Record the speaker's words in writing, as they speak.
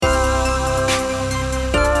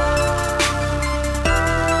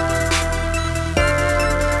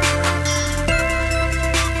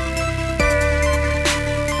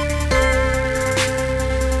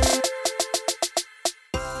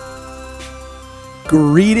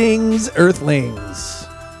Greetings, Earthlings.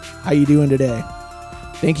 How you doing today?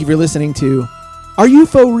 Thank you for listening to Are You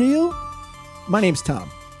For Real? My name's Tom,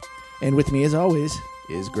 and with me, as always,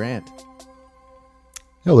 is Grant.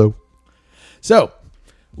 Hello. So,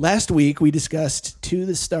 last week we discussed To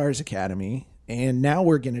the Stars Academy, and now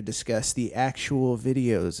we're going to discuss the actual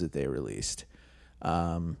videos that they released.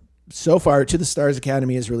 So far, To the Stars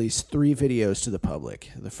Academy has released 3 videos to the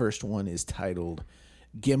public. The first one is titled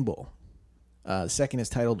Gimbal. The second is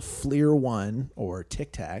titled Fleer 1, or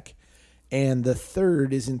Tic Tac. And the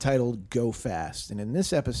third is entitled Go Fast. And in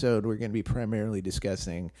this episode, we're going to be primarily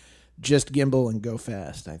discussing just Gimbal and Go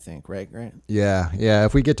Fast, I think. Right, Grant? Yeah.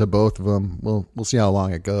 If we get to both of them, we'll see how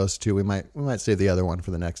long it goes, too. We might save the other one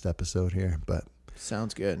for the next episode here, but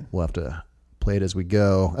Sounds good. we'll have to play it as we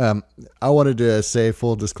go. I wanted to say,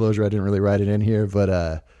 full disclosure, I didn't really write it in here,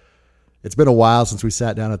 but it's been a while since we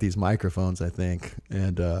sat down at these microphones, I think.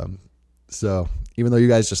 And so even though you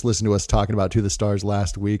guys just listened to us talking about To the Stars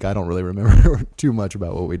last week, I don't really remember too much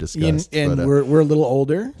about what we discussed. And but, we're a little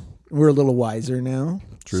older. We're a little wiser now.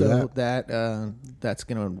 True so that. that's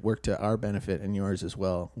going to work to our benefit and yours as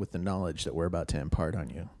well with the knowledge that we're about to impart on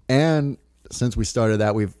you. And since we started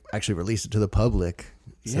that, we've actually released it to the public.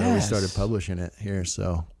 So we Yes. started publishing it here.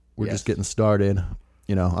 So we're Yes. just getting started.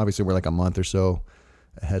 You know, obviously we're like a month or so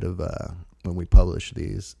ahead of when we publish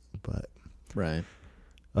these. But Right.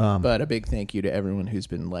 But a big thank you to everyone who's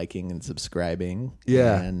been liking and subscribing.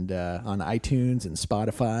 Yeah. And on iTunes and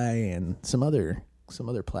Spotify and some other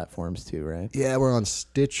platforms too, right? yeah, we're on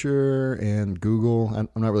Stitcher and Google. I'm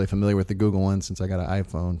not really familiar with the Google one since I got an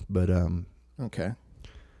iPhone. But Okay.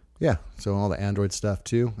 yeah, so all the Android stuff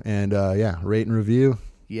too. And rate and review.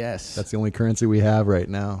 Yes. That's the only currency we have right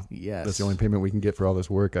now. Yes. That's the only payment we can get for all this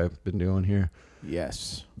work I've been doing here.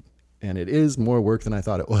 Yes. And it is more work than I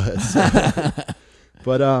thought it was.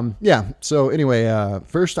 But so anyway,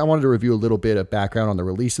 first I wanted to review a little bit of background on the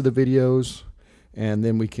release of the videos, and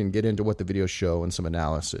then we can get into what the videos show and some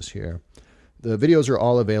analysis here. The videos are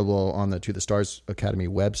all available on the To the Stars Academy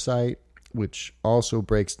website, which also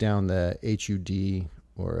breaks down the HUD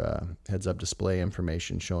or heads-up display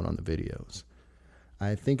information shown on the videos.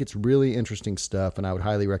 I think it's really interesting stuff, and I would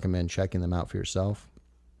highly recommend checking them out for yourself.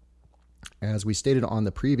 As we stated on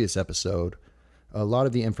the previous episode, a lot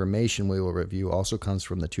of the information we will review also comes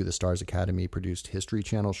from the To the Stars Academy produced History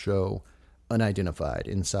Channel show Unidentified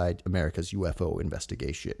Inside America's UFO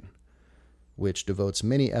Investigation, which devotes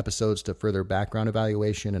many episodes to further background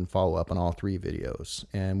evaluation and follow-up on all 3 videos.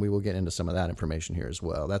 And we will get into some of that information here as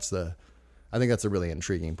well. I think that's a really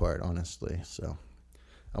intriguing part, honestly. So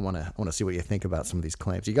I want to see what you think about some of these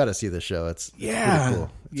claims. You got to see the show. It's pretty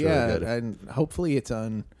cool. It's really good. And hopefully it's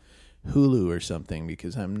on Hulu or something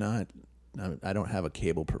because I don't have a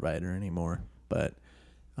cable provider anymore, but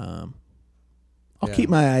I'll keep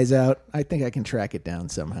my eyes out. I think I can track it down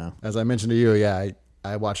somehow. As I mentioned to you,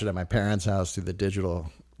 I watch it at my parents' house through the digital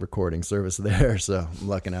recording service there, so I'm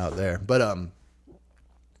lucking out there. But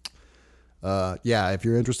if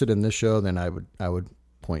you're interested in this show, then I would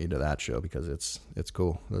point you to that show because it's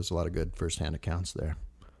cool. There's a lot of good firsthand accounts there.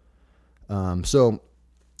 So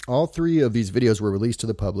all 3 of these videos were released to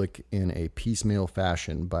the public in a piecemeal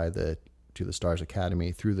fashion by the To the Stars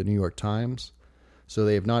Academy through the New York Times. So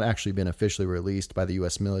they have not actually been officially released by the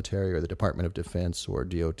U.S. military or the Department of Defense or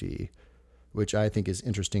DOD, which I think is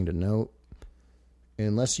interesting to note.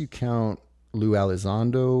 Unless you count Lou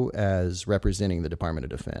Elizondo as representing the Department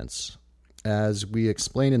of Defense. As we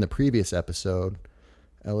explained in the previous episode,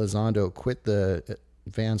 Elizondo quit the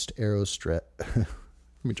Advanced Aerospace... Let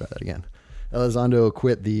me try that again. Elizondo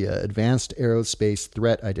quit the Advanced Aerospace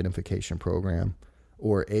Threat Identification Program,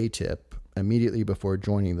 or ATIP, immediately before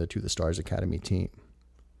joining the To the Stars Academy team.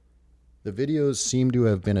 The videos seem to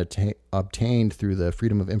have been obtained through the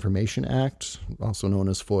Freedom of Information Act, also known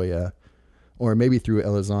as FOIA, or maybe through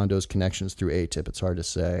Elizondo's connections through ATIP. It's hard to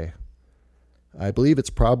say. I believe it's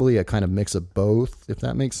probably a kind of mix of both, if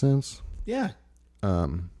that makes sense. Yeah.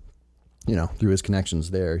 Through his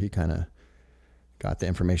connections there, he kind of got the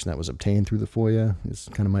information that was obtained through the FOIA, is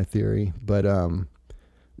kind of my theory. But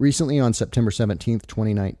recently, on September 17th,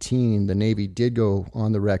 2019, the Navy did go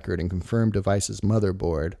on the record and confirm Device's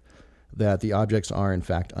motherboard that the objects are, in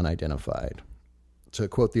fact, unidentified. To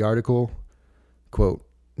quote the article, quote,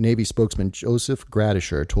 Navy spokesman Joseph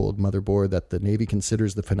Gradisher told Motherboard that the Navy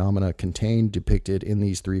considers the phenomena contained depicted in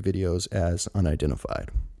these 3 videos as unidentified.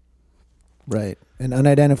 Right. And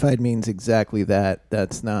unidentified means exactly that.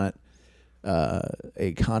 That's not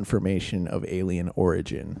a confirmation of alien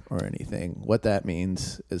origin or anything. What that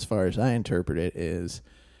means, as far as I interpret it, is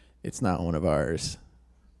it's not one of ours.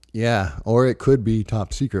 Yeah, or it could be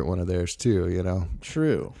top secret, one of theirs too, you know.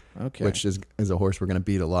 True. Okay. Which is a horse we're going to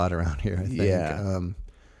beat a lot around here, I think. Yeah.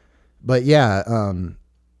 But yeah,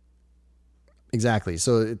 exactly.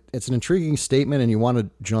 So it's an intriguing statement, and you want to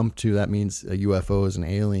jump to that means a UFO is an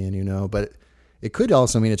alien, you know. But it could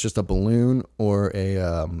also mean it's just a balloon or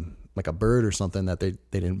a like a bird or something that they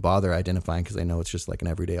didn't bother identifying because they know it's just like an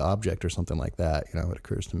everyday object or something like that. You know, it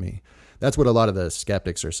occurs to me. That's what a lot of the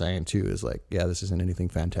skeptics are saying too, is like, yeah, this isn't anything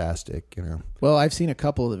fantastic, you know. Well, I've seen a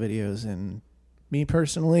couple of the videos, and me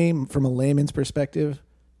personally, from a layman's perspective,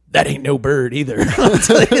 that ain't no bird either. I'll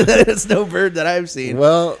tell you that it's no bird that I've seen.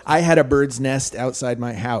 Well, I had a bird's nest outside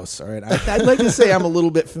my house. All right. I'd like to say I'm a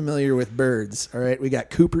little bit familiar with birds. All right. We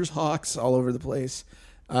got Cooper's hawks all over the place.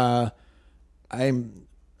 I'm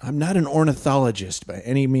not an ornithologist by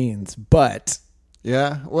any means, but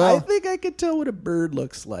yeah, well, I think I could tell what a bird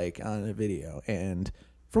looks like on a video. And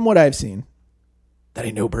from what I've seen, that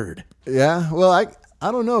ain't no bird. yeah, well,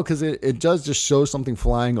 I don't know, because it does just show something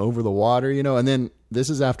flying over the water, you know, and then this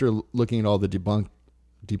is after looking at all the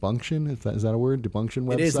debunction, is that a word? Debunction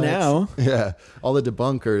websites? It is now. Yeah, all the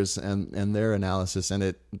debunkers and their analysis,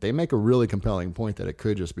 and they make a really compelling point that it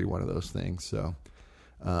could just be one of those things. So,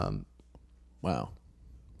 wow.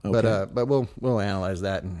 Okay. But we'll analyze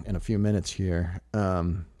that in a few minutes here.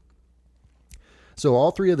 So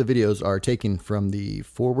all three of the videos are taken from the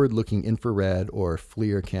forward-looking infrared or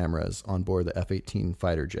FLIR cameras on board the F-18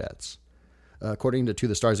 fighter jets. According to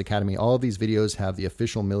the Stars Academy, all of these videos have the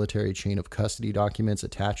official military chain of custody documents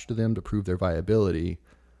attached to them to prove their viability,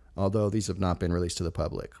 although these have not been released to the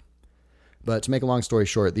public. But to make a long story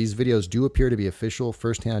short, these videos do appear to be official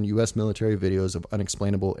first-hand U.S. military videos of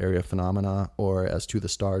unexplainable area phenomena, or as To the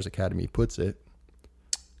Stars Academy puts it,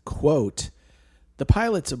 quote, "The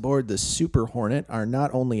pilots aboard the Super Hornet are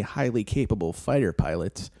not only highly capable fighter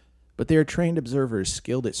pilots, but they are trained observers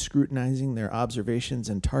skilled at scrutinizing their observations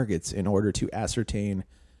and targets in order to ascertain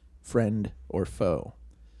friend or foe.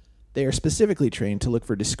 They are specifically trained to look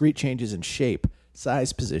for discrete changes in shape,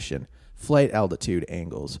 size, position, flight altitude,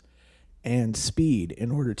 angles, and speed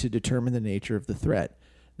in order to determine the nature of the threat.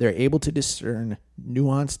 They're able to discern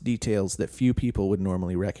nuanced details that few people would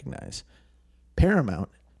normally recognize. Paramount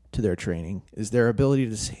to their training is their ability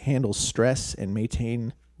to handle stress and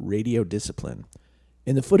maintain radio discipline.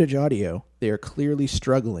 In the footage audio, they are clearly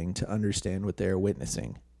struggling to understand what they are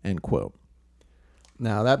witnessing." End quote.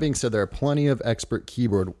 Now, that being said, there are plenty of expert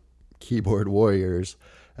keyboard warriors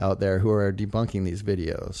out there who are debunking these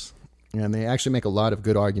videos. And they actually make a lot of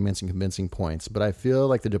good arguments and convincing points, but I feel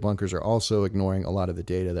like the debunkers are also ignoring a lot of the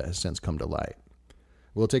data that has since come to light.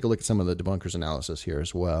 We'll take a look at some of the debunkers' analysis here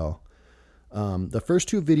as well. The first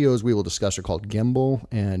two videos we will discuss are called Gimbal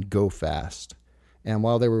and Go Fast. And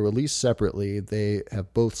while they were released separately, they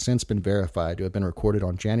have both since been verified to have been recorded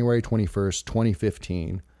on January 21st,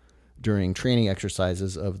 2015, during training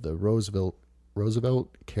exercises of the Roosevelt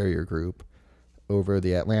Carrier Group over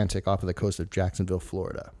the Atlantic off of the coast of Jacksonville,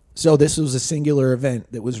 Florida. So this was a singular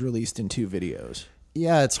event that was released in two videos.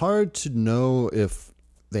 Yeah, it's hard to know if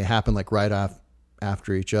they happened like right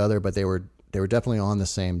after each other, but they were definitely on the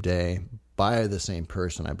same day by the same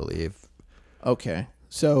person, I believe. Okay.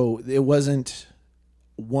 So it wasn't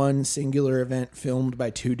one singular event filmed by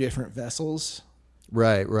two different vessels?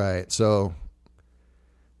 Right. So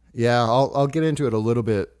yeah, I'll get into it a little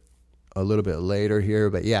bit later here,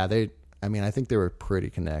 but yeah, I think they were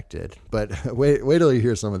pretty connected. But wait till you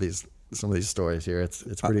hear some of these stories here. It's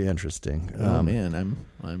pretty interesting. Oh man,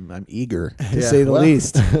 I'm eager to say the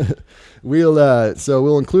least.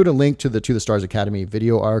 We'll include a link to the Stars Academy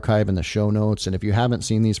video archive in the show notes, and if you haven't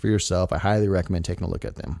seen these for yourself, I highly recommend taking a look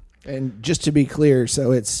at them. And just to be clear,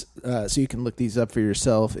 so it's so you can look these up for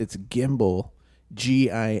yourself. It's Gimbal,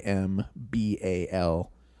 Gimbal,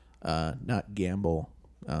 not Gamble,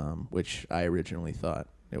 which I originally thought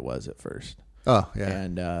it was at first. Oh, yeah.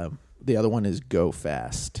 And the other one is Go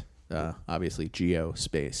Fast, obviously Geo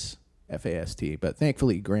space FAST. But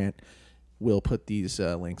thankfully, Grant will put these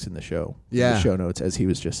links in the show notes, as he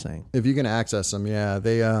was just saying. If you can access them, yeah.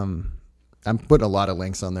 They I'm putting a lot of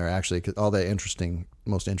links on there, actually, 'cause all the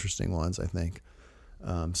most interesting ones, I think.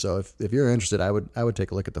 So if you're interested, I would take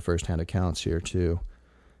a look at the first-hand accounts here too.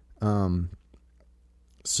 But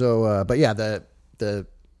yeah, the To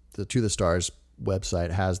the Stars website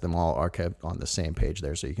has them all archived on the same page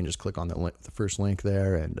there, so you can just click on the first link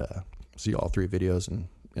there and see all three videos in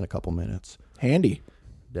a couple minutes. Handy,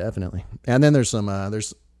 definitely. And then there's some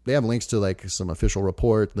they have links to like some official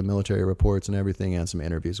report, the military reports and everything, and some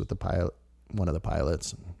interviews with one of the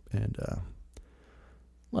pilots, and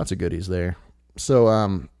lots of goodies there. So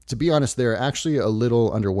to be honest, they're actually a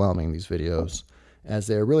little underwhelming, these videos. as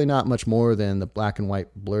they're really not much more than the black and white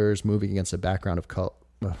blurs moving against a background of color.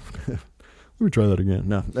 Let me try that again.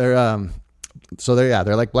 No,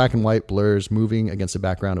 they're like black and white blurs moving against a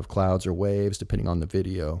background of clouds or waves, depending on the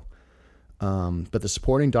video. But the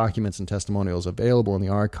supporting documents and testimonials available in the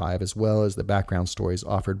archive, as well as the background stories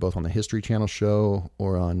offered both on the History Channel show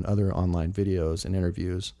or on other online videos and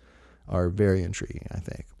interviews, are very intriguing, I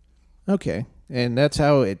think. Okay. And that's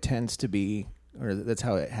how it tends to be, or that's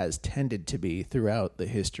how it has tended to be throughout the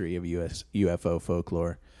history of US UFO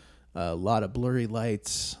folklore. A lot of blurry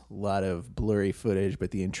lights, a lot of blurry footage,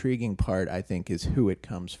 but the intriguing part, I think, is who it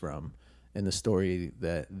comes from and the story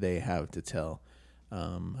that they have to tell.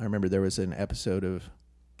 I remember there was an episode of,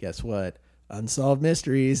 guess what, Unsolved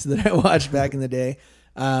Mysteries that I watched back in the day,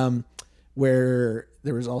 where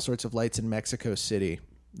there was all sorts of lights in Mexico City.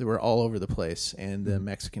 They were all over the place, and the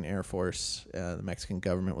Mexican Air Force, the Mexican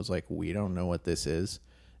government was like, we don't know what this is.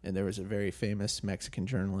 And there was a very famous Mexican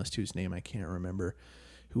journalist whose name I can't remember,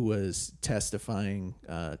 who was testifying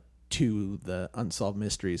to the Unsolved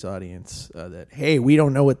Mysteries audience that, hey, we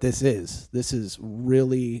don't know what this is. This is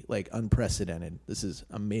really like unprecedented. This is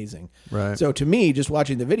amazing. Right. So to me, just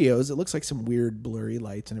watching the videos, it looks like some weird blurry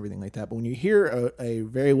lights and everything like that. But when you hear a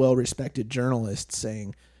very well-respected journalist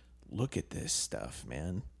saying, look at this stuff,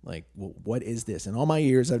 man, like, what is this? In all my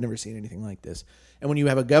years, I've never seen anything like this. And when you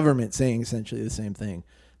have a government saying essentially the same thing,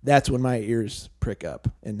 that's when my ears prick up.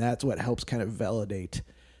 And that's what helps kind of validate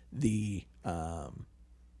the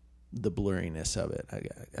blurriness of it.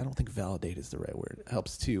 I don't think validate is the right word. It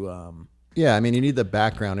helps to... Yeah, I mean, you need the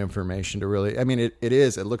background information to really... I mean,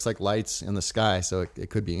 it looks like lights in the sky, so it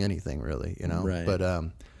could be anything, really, you know? Right.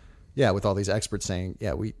 But, yeah, with all these experts saying,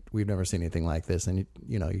 yeah, we've never seen anything like this, and,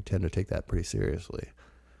 you tend to take that pretty seriously.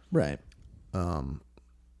 Right.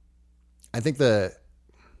 I think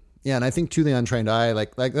and I think to the untrained eye,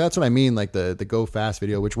 like that's what I mean, like the Go Fast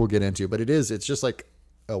video, which we'll get into, but it's just like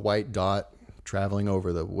a white dot traveling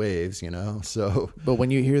over the waves, so. But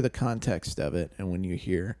when you hear the context of it, and when you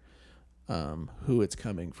hear who it's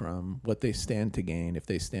coming from, what they stand to gain, if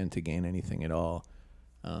they stand to gain anything at all,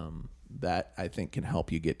 that I think can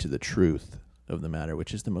help you get to the truth of the matter,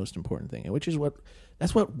 which is the most important thing, and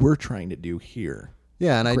that's what we're trying to do here.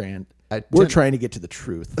 Yeah, and we're trying to get to the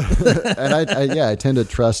truth. And I tend to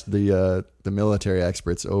trust the military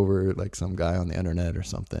experts over like some guy on the internet or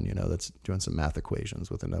something, that's doing some math equations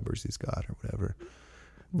with the numbers he's got or whatever.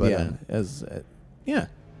 But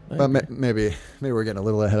but maybe we're getting a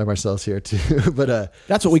little ahead of ourselves here too. But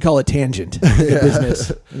that's what we call a tangent in the business,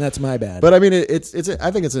 and that's my bad. But I mean,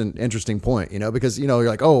 I think it's an interesting point, because you're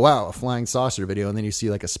like, oh wow, a flying saucer video, and then you see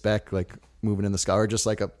like a speck like moving in the sky, or just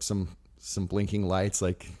like some blinking lights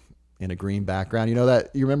like in a green background.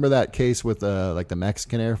 You remember that case with like the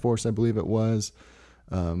Mexican Air Force, I believe it was.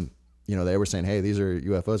 They were saying, hey, these are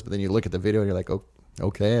UFOs, but then you look at the video and you're like, oh,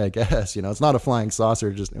 okay, I guess, it's not a flying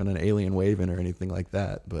saucer, just an alien waving or anything like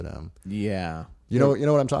that. But yeah, you know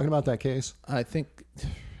what I'm talking about, that case? I think,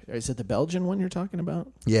 is it the Belgian one you're talking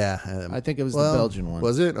about? Yeah, I think it was the Belgian one.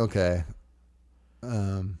 Was it? Okay.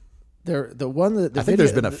 The one that I think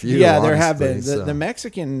there's been a few. Yeah, honestly, there have been. So.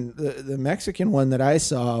 The Mexican one that I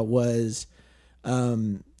saw was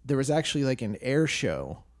there was actually like an air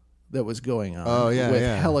show that was going on with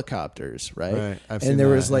helicopters, right? And there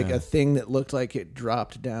was like a thing that looked like it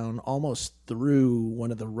dropped down almost through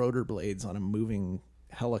one of the rotor blades on a moving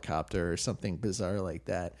helicopter or something bizarre like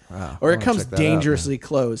that. Wow. Or it comes dangerously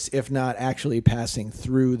close, if not actually passing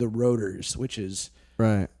through the rotors, which is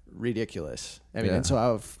ridiculous. I mean, and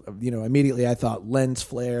so immediately I thought lens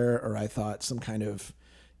flare, or I thought some kind of,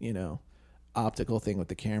 optical thing with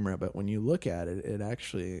the camera. But when you look at it,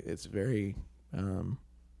 it's very,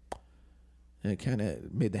 it kind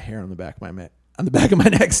of made the hair on the back of my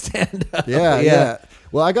neck stand up. Yeah.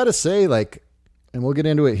 Well, I got to say, like, and we'll get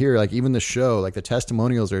into it here, like even the show, like the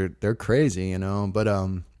testimonials they're crazy, but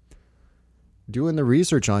doing the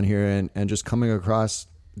research on here and just coming across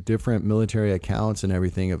different military accounts and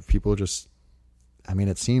everything of people just, I mean,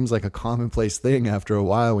 it seems like a commonplace thing after a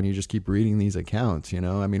while when you just keep reading these accounts,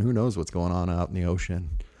 I mean, who knows what's going on out in the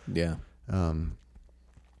ocean. Yeah.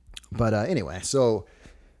 But anyway, so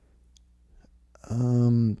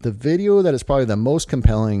the video that is probably the most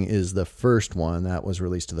compelling is the first one that was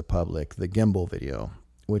released to the public, the gimbal video,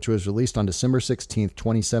 which was released on December 16th,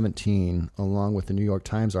 2017, along with the New York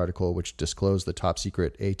Times article, which disclosed the top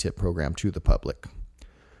secret ATIP program to the public.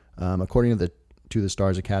 According to the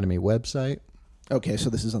Stars Academy website. Okay,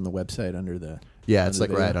 so this is on the website under the... Yeah, it's like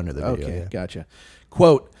video? Right under the video. Okay, gotcha.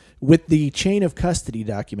 Quote, with the chain of custody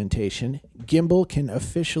documentation, gimbal can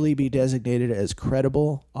officially be designated as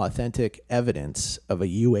credible, authentic evidence of a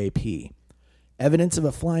UAP. evidence of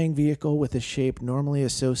a flying vehicle with a shape normally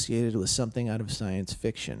associated with something out of science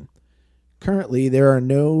fiction. Currently, there are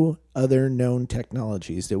no other known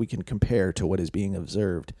technologies that we can compare to what is being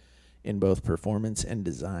observed in both performance and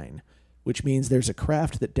design, which means there's a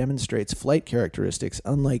craft that demonstrates flight characteristics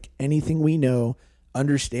unlike anything we know,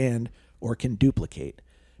 understand, or can duplicate.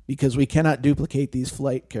 Because we cannot duplicate these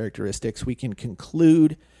flight characteristics, we can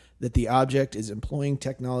conclude that the object is employing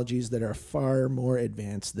technologies that are far more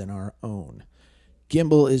advanced than our own.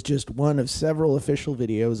 Gimbal is just one of several official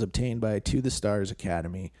videos obtained by To the Stars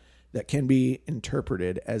Academy that can be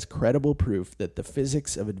interpreted as credible proof that the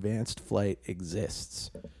physics of advanced flight exists.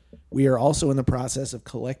 We are also in the process of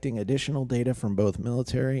collecting additional data from both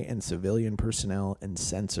military and civilian personnel and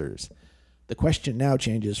sensors. The question now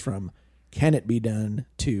changes from, can it be done,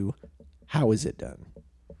 to how is it done?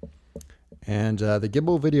 And the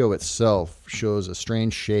gimbal video itself shows a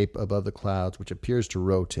strange shape above the clouds which appears to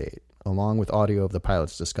rotate, along with audio of the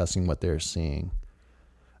pilots discussing what they're seeing.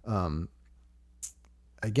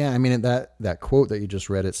 Again, I mean, that quote that you just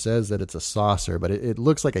read, it says that it's a saucer, but it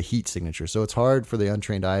looks like a heat signature, so it's hard for the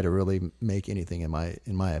untrained eye to really make anything, in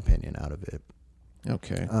my opinion, out of it.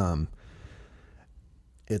 Okay.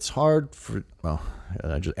 It's hard for,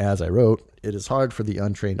 as I wrote, it is hard for the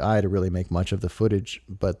untrained eye to really make much of the footage,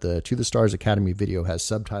 but the To the Stars Academy video has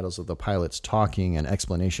subtitles of the pilots talking and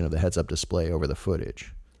explanation of the heads-up display over the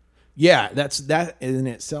footage. Yeah, that in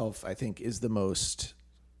itself, I think, is the most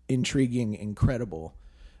intriguing, incredible,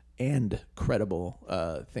 and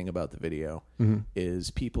credible thing about the video, is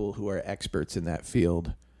people who are experts in that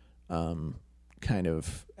field kind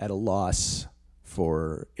of at a loss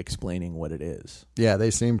for explaining what it is. Yeah,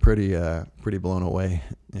 they seem pretty blown away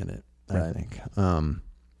in it, Right. I think.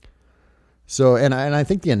 So, and I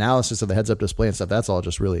think the analysis of the heads-up display and stuff, that's all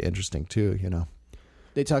just really interesting too, you know.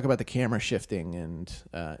 They talk about the camera shifting, and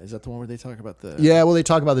is that the one where they talk about the... Yeah, well, they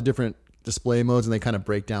talk about the different display modes, and they kind of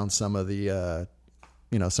break down some of the,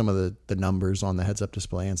 some of the numbers on the heads-up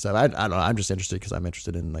display and stuff. I don't know. I'm just interested because I'm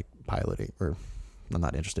interested in like piloting, or I'm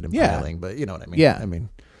not interested in piloting, but you know what I mean. Yeah. I mean,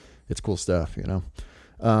 it's cool stuff, you know.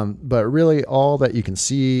 But really, all that you can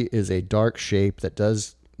see is a dark shape that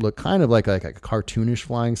does look kind of like a cartoonish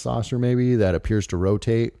flying saucer, maybe, that appears to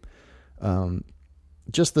rotate.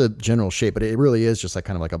 Just the general shape, but it really is just like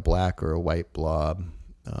kind of like a black or a white blob.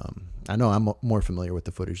 I know I'm more familiar with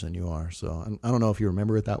the footage than you are, so I don't know if you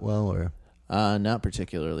remember it that well, or not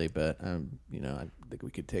particularly, but I think we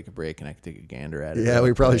could take a break and I could take a gander at it. yeah, real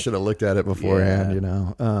we probably quick. should have looked at it beforehand. Yeah. You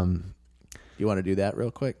know. You want to do that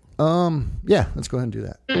real quick? Yeah, let's go ahead and do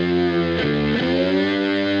that.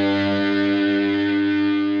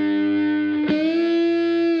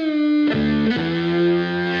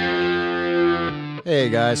 Hey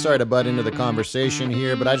guys, sorry to butt into the conversation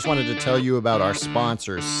here, but I just wanted to tell you about our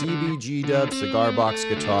sponsor, CBG Dub Cigar Box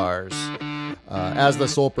Guitars. As the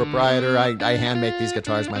sole proprietor, I hand make these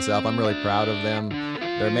guitars myself. I'm really proud of them.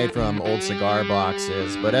 They're made from old cigar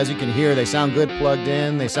boxes, but as you can hear, they sound good plugged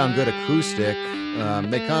in. They sound good acoustic.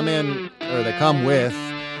 They come with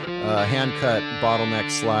a hand-cut bottleneck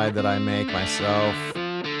slide that I make myself.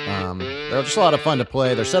 They're just a lot of fun to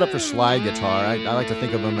play. They're set up for slide guitar. I like to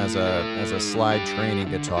think of them as a slide training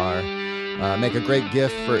guitar. Make a great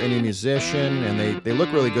gift for any musician, and they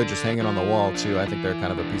look really good just hanging on the wall too. I think they're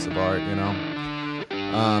kind of a piece of art, you know.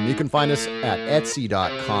 You can find us at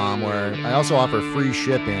Etsy.com, where I also offer free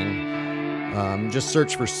shipping. Just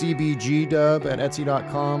search for CBG Dub at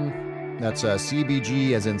Etsy.com. That's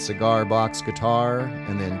CBG as in cigar box guitar,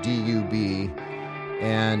 and then DUB.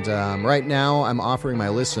 And right now, I'm offering my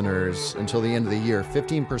listeners until the end of the year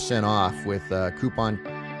 15% off with coupon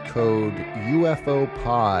code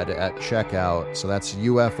UFOPOD at checkout. So that's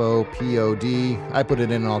UFOPOD. I put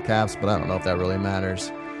it in all caps, but I don't know if that really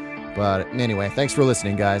matters. But anyway, thanks for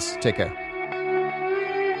listening, guys. Take care.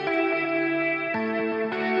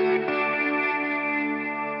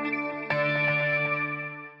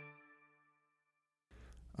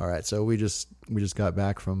 All right, so we just got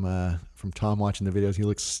back from Tom watching the videos. He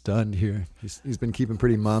looks stunned here. He's been keeping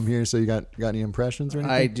pretty mum here. So you got any impressions or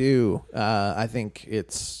anything? I do. I think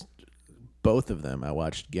it's both of them. I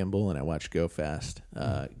watched Gimbal and I watched Go Fast.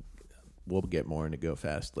 We'll get more into Go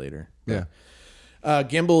Fast later. Yeah.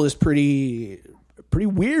 Gimbal is pretty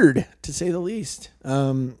weird, to say the least.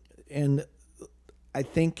 And I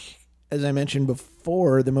think, as I mentioned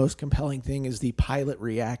before, the most compelling thing is the pilot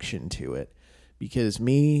reaction to it. Because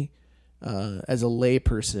me, as a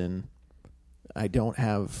layperson, I don't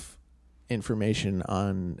have information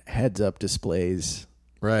on heads-up displays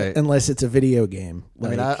Right. Unless it's a video game. I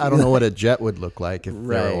mean, I don't know what a jet would look like if they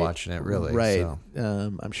were watching it, really. Right. So.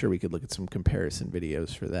 I'm sure we could look at some comparison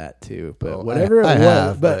videos for that too. But Oh, whatever I it was,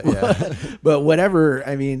 have, but yeah. but whatever.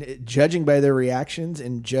 I mean, judging by their reactions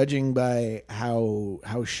and judging by how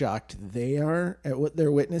shocked they are at what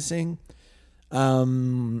they're witnessing,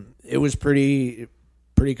 it was pretty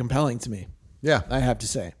compelling to me. Yeah. I have to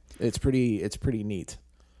say, it's pretty neat.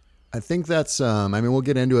 I think that's, I mean, we'll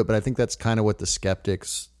get into it, but I think that's kind of what the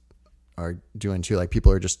skeptics are doing too. Like,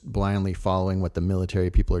 people are just blindly following what the military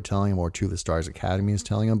people are telling them, or To the Stars Academy is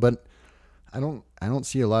telling them. But I don't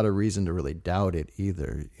see a lot of reason to really doubt it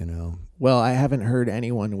either, you know? Well, I haven't heard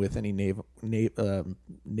anyone with any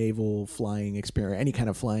naval flying experience, any kind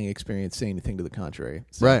of flying experience, say anything to the contrary.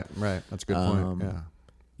 So, Right. That's a good point.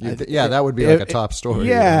 Yeah. That would be like a top story.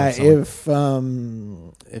 Yeah, you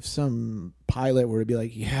know, if some pilot were to be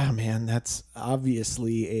like, yeah, man, that's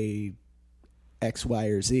obviously a X, Y,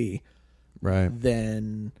 or Z, right?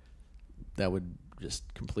 Then that would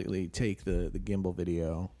just completely take the gimbal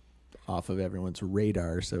video off of everyone's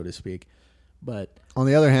radar, so to speak. But on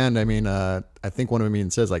the other hand, I mean, I think one of them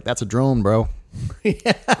even says, like, that's a drone, bro.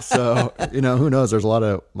 Yeah. So, you know, who knows? There's a lot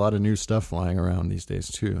of new stuff flying around these days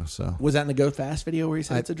too. So was that in the Go Fast video where he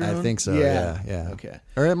said it's a drone? I think so. Yeah. Okay.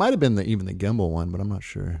 Or it might have been even the gimbal one, but I'm not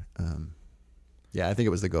sure. Yeah, I think it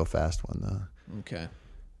was the Go Fast one though. Okay.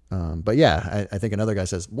 But yeah, I think another guy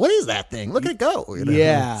says, "What is that thing? Look at it go!" You know?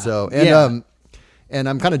 Yeah. So and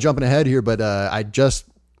I'm kind of jumping ahead here, but I just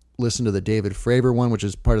listened to the David Fravor one, which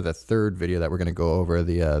is part of the third video that we're going to go over,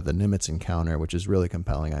 the Nimitz encounter, which is really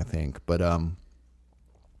compelling, I think. But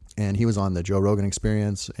and he was on the Joe Rogan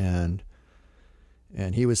Experience, and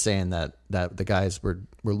he was saying that the guys were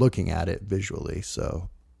looking at it visually, so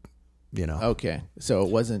you know. Okay, so it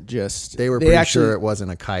wasn't just they were pretty sure it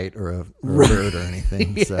wasn't a kite or a bird or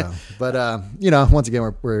anything. Yeah. So, but you know, once again,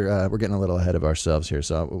 we're getting a little ahead of ourselves here,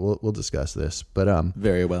 so we'll discuss this. But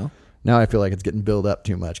very well. Now I feel like it's getting built up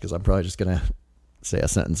too much because I'm probably just gonna say a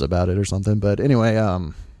sentence about it or something. But anyway,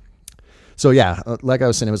 so yeah, like I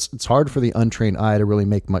was saying, it's hard for the untrained eye to really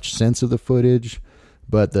make much sense of the footage.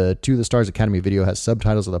 But the To the Stars Academy video has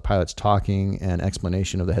subtitles of the pilots talking and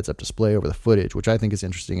explanation of the heads-up display over the footage, which I think is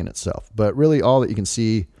interesting in itself. But really, all that you can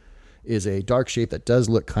see is a dark shape that does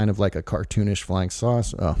look kind of like a cartoonish flying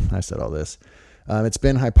saucer. Oh, I said all this. It's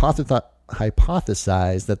been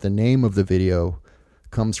hypothesized that the name of the video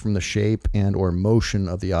comes from the shape and or motion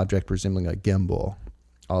of the object resembling a gimbal,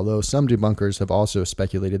 although some debunkers have also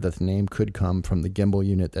speculated that the name could come from the gimbal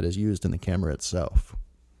unit that is used in the camera itself.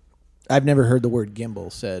 I've never heard the word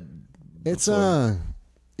gimbal said before.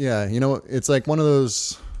 Yeah, you know, it's like one of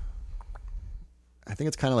those, I think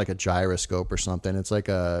it's kind of like a gyroscope or something. It's like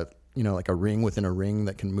a ring within a ring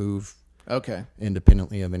that can move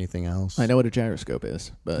independently of anything else. I know what a gyroscope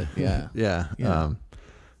is, but yeah. Yeah.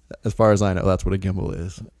 As far as I know, that's what a gimbal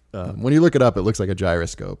is. When you look it up, it looks like a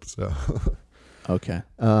gyroscope. So, okay.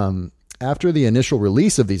 After the initial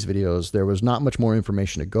release of these videos, there was not much more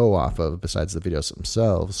information to go off of besides the videos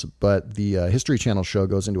themselves. But the History Channel show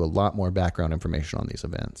goes into a lot more background information on these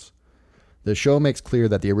events. The show makes clear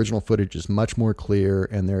that the original footage is much more clear,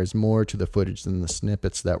 and there is more to the footage than the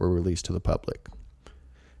snippets that were released to the public.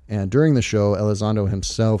 And during the show, Elizondo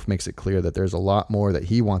himself makes it clear that there's a lot more that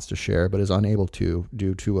he wants to share, but is unable to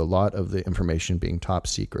due to a lot of the information being top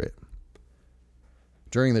secret.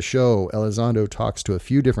 During the show, Elizondo talks to a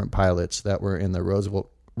few different pilots that were in the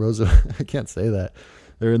Roosevelt I can't say that.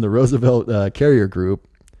 They're in the Roosevelt carrier group,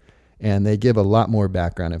 and they give a lot more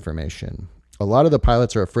background information. A lot of the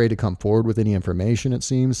pilots are afraid to come forward with any information, it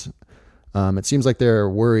seems. It seems like they're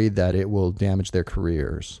worried that it will damage their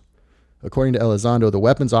careers. According to Elizondo, the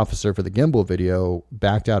weapons officer for the gimbal video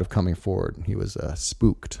backed out of coming forward. He was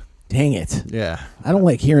spooked. Dang it. Yeah. I don't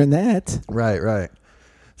like hearing that. Right.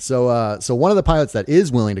 So one of the pilots that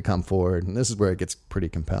is willing to come forward, and this is where it gets pretty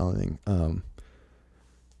compelling,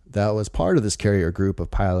 that was part of this carrier group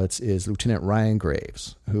of pilots, is Lieutenant Ryan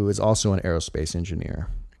Graves, who is also an aerospace engineer.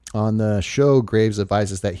 On the show, Graves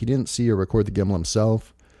advises that he didn't see or record the gimbal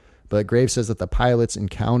himself, but Graves says that the pilots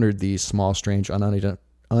encountered these small, strange,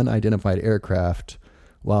 unidentified aircraft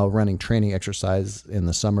while running training exercise in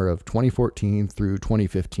the summer of 2014 through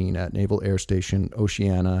 2015 at Naval Air Station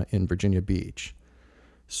Oceana in Virginia Beach.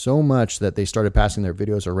 So much that they started passing their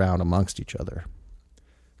videos around amongst each other.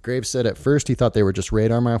 Graves said at first he thought they were just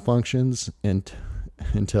radar malfunctions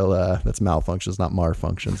until that's malfunctions, not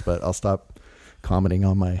malfunctions, but I'll stop commenting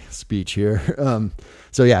on my speech here.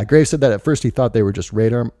 So yeah, Graves said that at first he thought they were just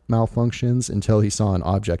radar malfunctions until he saw an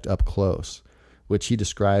object up close, which he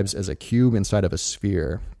describes as a cube inside of a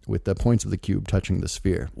sphere. with the points of the cube touching the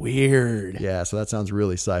sphere. Weird. Yeah, so that sounds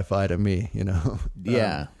really sci-fi to me, you know.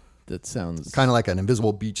 Yeah, that sounds kind of like an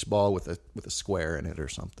invisible beach ball with a square in it or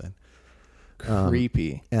something.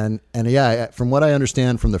 creepy. And yeah, from what I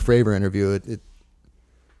understand from the Fravor interview,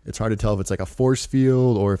 it's hard to tell if it's like a force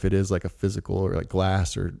field or if it is like a physical or like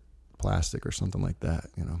glass or plastic or something like that,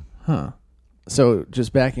 you know. Huh. So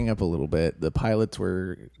just backing up a little bit, the pilots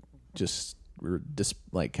were just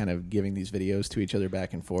like kind of giving these videos to each other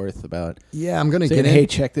back and forth about. Yeah, I'm gonna saying, get in. Hey,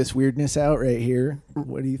 check this weirdness out right here.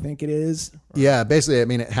 What do you think it is? Yeah, basically, I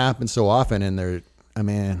mean, it happens so often, and I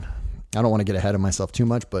don't want to get ahead of myself too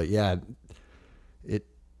much, but yeah,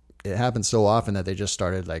 it happens so often that they just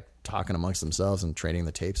started like talking amongst themselves and trading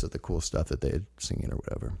the tapes of the cool stuff that they had seen or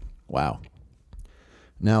whatever. Wow.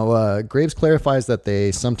 Now, Graves clarifies that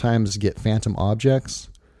they sometimes get phantom objects,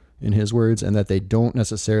 in his words, and that they don't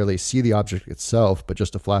necessarily see the object itself, but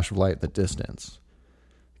just a flash of light in the distance.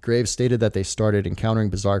 Graves stated that they started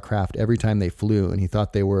encountering bizarre craft every time they flew, and he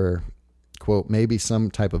thought they were, quote, maybe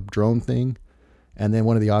some type of drone thing, and then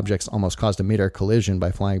one of the objects almost caused a mid-air collision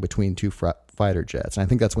by flying between two fighter jets. And I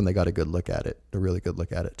think that's when they got a really good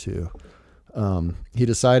look at it, too. He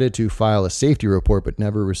decided to file a safety report, but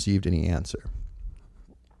never received any answer.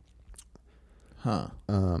 Huh.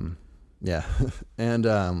 Yeah. And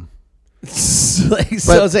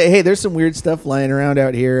so say, hey, there's some weird stuff lying around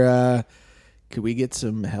out here. Could we get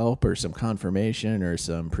some help or some confirmation or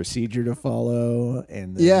some procedure to follow?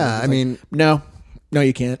 And yeah, I mean, no,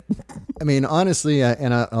 you can't. I mean, honestly,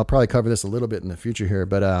 and I'll probably cover this a little bit in the future here,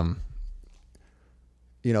 but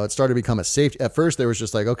you know, it started to become a safety. At first, there was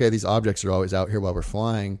just like, okay, these objects are always out here while we're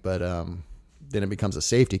flying, but then it becomes a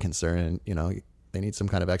safety concern, and you know, they need some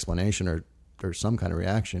kind of explanation or some kind of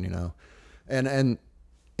reaction, you know. And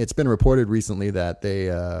it's been reported recently that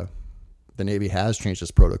the Navy has changed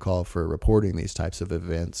its protocol for reporting these types of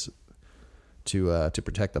events to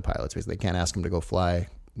protect the pilots. Because they can't ask them to go fly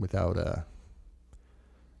without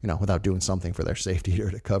without doing something for their safety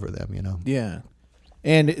or to cover them, you know. Yeah.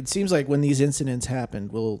 And it seems like when these incidents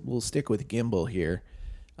happened, we'll stick with gimbal here.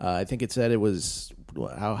 I think it said it was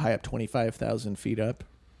how high up, 25,000 feet up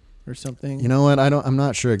or something. You know what? I'm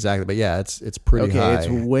not sure exactly, but yeah, it's pretty high. Okay,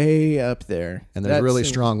 it's way up there, and there's really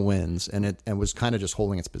strong winds, and it was kind of just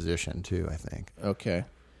holding its position too, I think. Okay.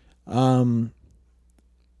 And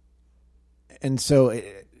so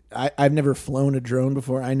I've never flown a drone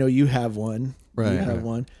before. I know you have one. Right. You have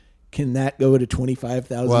one. Can that go to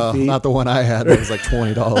 25,000 well, feet? Not the one I had. It was like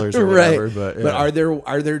 $20 or whatever. Right. But, yeah. But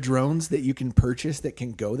are there drones that you can purchase that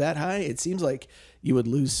can go that high? It seems like you would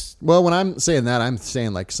lose. Well, when I'm saying that, I'm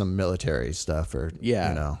saying like some military stuff, or yeah,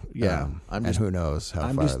 you know, yeah. And who knows how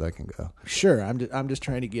far that can go. Sure, I'm just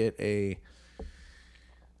trying to get a.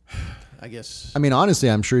 I guess. I mean, honestly,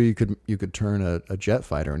 I'm sure you could turn a jet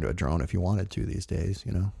fighter into a drone if you wanted to these days.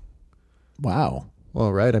 You know. Wow.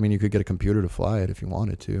 Well, right. I mean, you could get a computer to fly it if you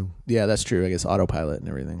wanted to. Yeah, that's true. I guess autopilot and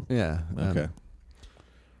everything. Yeah. Okay.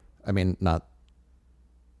 I mean, not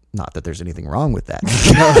that there's anything wrong with that.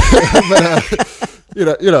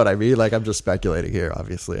 But, you know what I mean? Like, I'm just speculating here.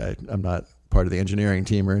 Obviously, I'm not part of the engineering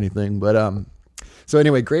team or anything. But so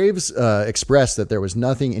anyway, Graves expressed that there was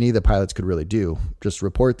nothing any of the pilots could really do. Just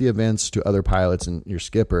report the events to other pilots and your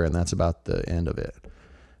skipper, and that's about the end of it.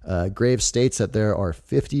 Graves states that there are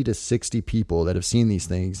 50 to 60 people that have seen these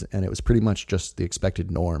things, and it was pretty much just the expected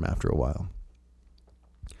norm after a while.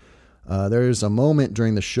 There's a moment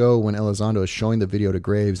during the show when Elizondo is showing the video to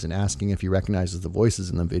Graves and asking if he recognizes the voices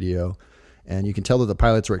in the video, and you can tell that the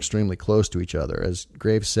pilots were extremely close to each other. As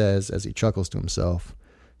Graves says, as he chuckles to himself,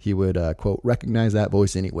 he would, quote, recognize that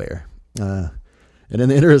voice anywhere. And in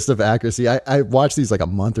the interest of accuracy, I watched these like a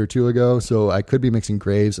month or two ago, so I could be mixing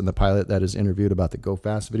Graves and the pilot that is interviewed about the Go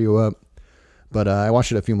Fast video up. But I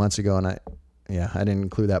watched it a few months ago, and I didn't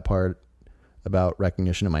include that part about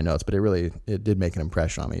recognition in my notes, but it did make an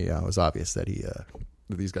impression on me. It was obvious that that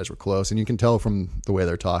these guys were close, and you can tell from the way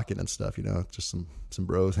they're talking and stuff. You know, just some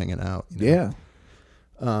bros hanging out. You know?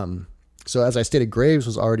 Yeah. So as I stated, Graves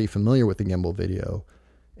was already familiar with the gimbal video,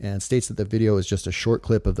 and states that the video is just a short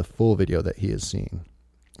clip of the full video that he has seen.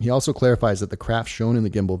 He also clarifies that the craft shown in the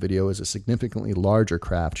gimbal video is a significantly larger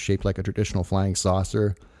craft shaped like a traditional flying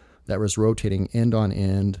saucer that was rotating end on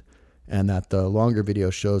end, and that the longer video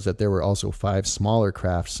shows that there were also 5 smaller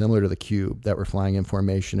craft similar to the cube that were flying in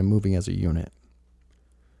formation and moving as a unit.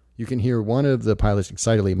 You can hear one of the pilots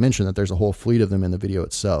excitedly mention that there's a whole fleet of them in the video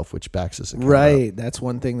itself, which backs this account Right. up. That's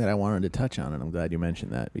one thing that I wanted to touch on, and I'm glad you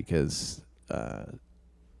mentioned that because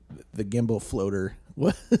the gimbal floater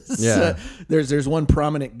was there's one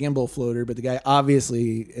prominent gimbal floater, but the guy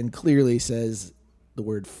obviously and clearly says the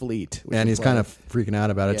word fleet. And he's kind of freaking out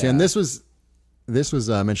about it too. Yeah. And this was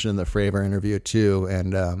mentioned in the Fravor interview too.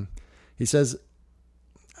 And he says,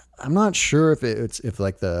 I'm not sure if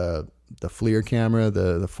like the FLIR camera,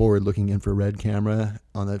 the forward looking infrared camera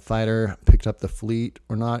on the fighter picked up the fleet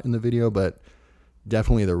or not in the video, but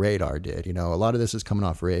definitely the radar did. You know, a lot of this is coming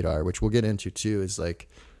off radar, which we'll get into too, is like,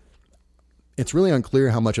 it's really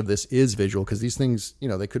unclear how much of this is visual, because these things, you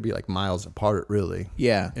know, they could be like miles apart really.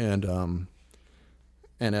 Yeah. And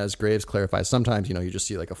as Graves clarifies, sometimes, you know, you just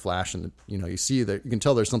see like a flash and, you know, you see that you can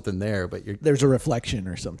tell there's something there, but there's a reflection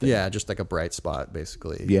or something. Yeah, just like a bright spot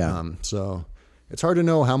basically. Yeah. So it's hard to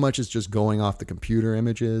know how much is just going off the computer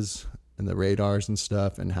images and the radars and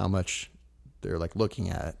stuff, and how much they're like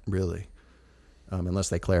looking at really, unless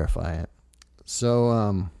they clarify it.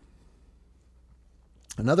 So,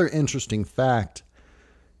 another interesting fact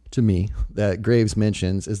to me that Graves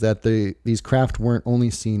mentions is that these craft weren't only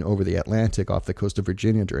seen over the Atlantic off the coast of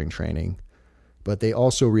Virginia during training, but they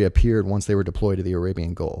also reappeared once they were deployed to the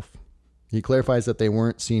Arabian Gulf. He clarifies that they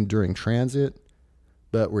weren't seen during transit,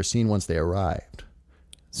 but were seen once they arrived.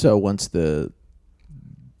 So once the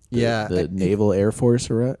Naval Air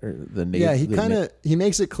Force or the Navy. Yeah, he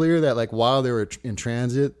makes it clear that like while they were in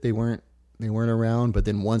transit, they weren't around, but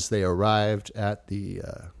then once they arrived at the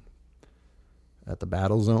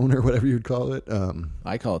battle zone, or whatever you'd call it.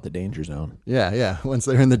 I call it the danger zone. Yeah. Once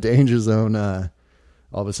they're in the danger zone,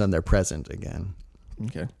 all of a sudden they're present again.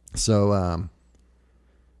 Okay. So,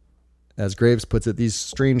 as Graves puts it, these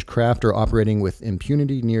strange craft are operating with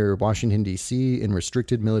impunity near Washington, D.C. in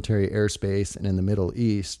restricted military airspace and in the Middle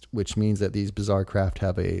East, which means that these bizarre craft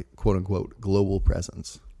have a quote-unquote global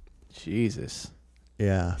presence. Jesus.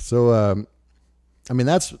 Yeah. So, all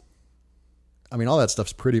that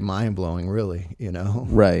stuff's pretty mind-blowing, really, you know?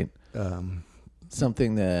 Right.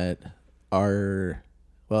 Something that at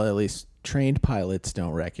least trained pilots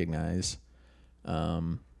don't recognize.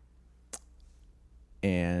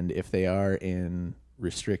 And if they are in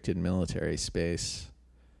restricted military space,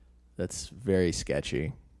 that's very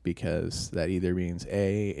sketchy, because that either means it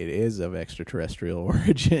is of extraterrestrial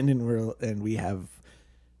origin and we have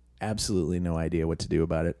absolutely no idea what to do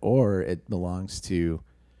about it, or it belongs to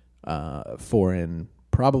foreign,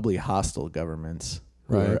 probably hostile governments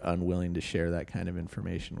who are unwilling to share that kind of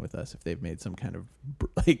information with us if they've made some kind of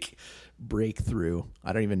breakthrough.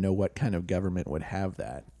 I don't even know what kind of government would have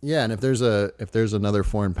that. Yeah, and if there's another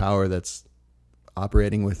foreign power that's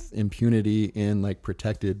operating with impunity in like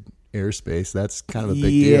protected airspace, that's kind of a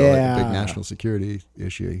big deal, like a big national security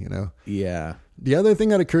issue, you know? Yeah. The other thing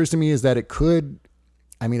that occurs to me is that it could,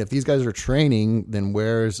 if these guys are training, then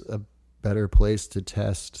where's a better place to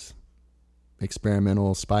test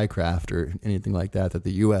experimental spycraft or anything like that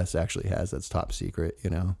the U.S. actually has that's top secret,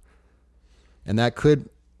 you know? And that could...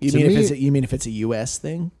 You mean if it's a U.S.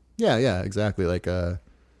 thing? Yeah, exactly. Like,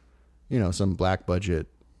 some black budget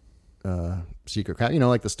secret craft,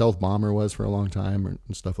 like the stealth bomber was for a long time and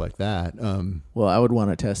stuff like that. Well, I would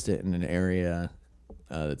want to test it in an area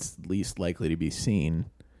that's least likely to be seen.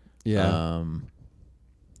 Yeah.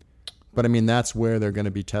 But that's where they're going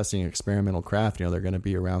to be testing experimental craft. They're going to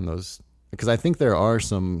be around those, because I think there are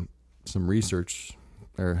some research,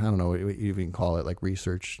 or I don't know what you even call it, like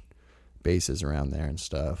research bases around there and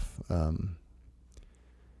stuff. I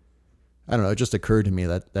don't know. It just occurred to me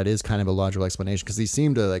that is kind of a logical explanation, because these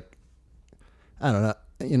seem to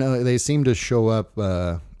they seem to show up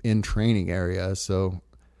in training areas. So,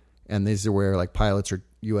 and these are where like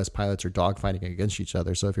U.S. pilots are dogfighting against each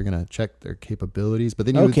other. So if you're going to check their capabilities, but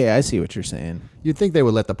then I see what you're saying. You'd think they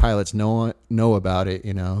would let the pilots know about it,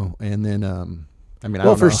 and then I don't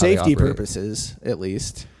know for how safety purposes, at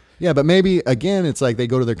least. Yeah, but maybe again, it's like they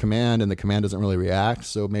go to their command and the command doesn't really react.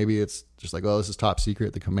 So maybe it's just like, oh, this is top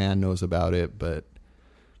secret. The command knows about it, but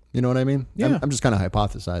you know what I mean? Yeah. I'm just kind of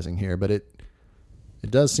hypothesizing here, but it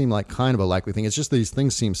does seem like kind of a likely thing. It's just these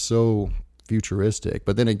things seem so futuristic,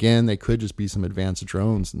 but then again, they could just be some advanced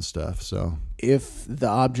drones and stuff. So if the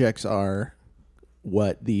objects are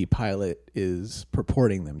what the pilot is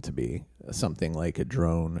purporting them to be, something like a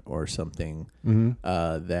drone or something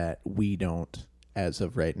that we don't, as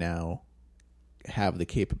of right now, have the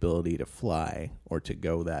capability to fly or to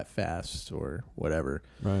go that fast or whatever,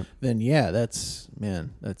 right? Then yeah, that's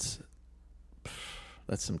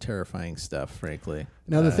some terrifying stuff, frankly.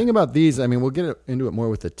 Now, the thing about these, we'll get into it more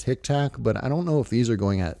with the Tic Tac, but I don't know if these are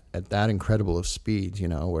going at that incredible of speeds,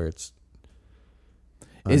 where it's...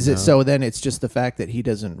 Is it so then it's just the fact that he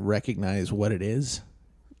doesn't recognize what it is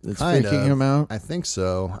that's freaking him out? I think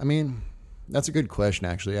so. That's a good question,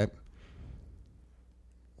 actually.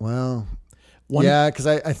 Yeah, because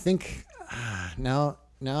I think now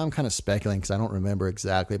now I'm kind of speculating because I don't remember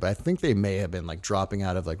exactly, but I think they may have been like dropping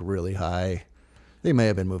out of like really high. They may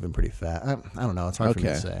have been moving pretty fast. I don't know. It's hard for me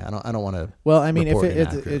to say. I don't want to. Well, I mean,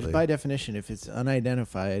 if by definition, if it's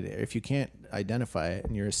unidentified, if you can't identify it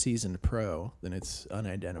and you're a seasoned pro, then it's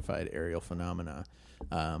unidentified aerial phenomena.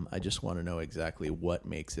 I just want to know exactly what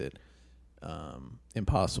makes it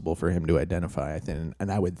impossible for him to identify.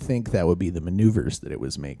 And I would think that would be the maneuvers that it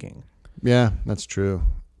was making. Yeah, that's true.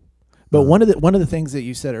 But one of the things that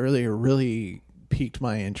you said earlier really piqued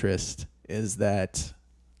my interest is that.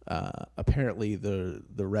 Apparently the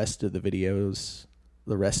rest of the videos,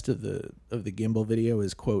 the rest of the gimbal video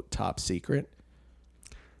is quote top secret.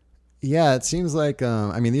 Yeah, it seems like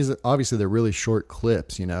I mean these are, obviously they're really short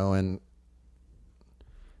clips, and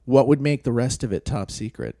what would make the rest of it top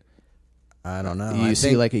secret? I don't know. You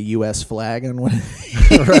see like a U.S. flag on one of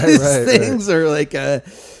these things, or like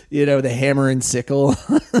the hammer and sickle.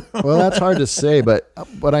 Well, that's hard to say, but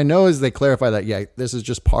what I know is they clarify that this is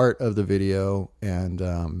just part of the video,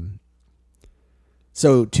 and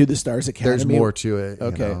so To the Stars Academy. There's more to it.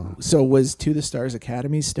 Okay, so was To the Stars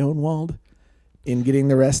Academy stonewalled in getting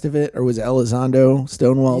the rest of it, or was Elizondo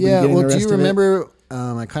stonewalled in getting the rest of it? Do you remember?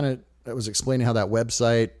 I was explaining how that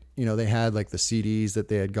website. They had like the CDs that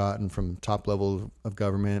they had gotten from top level of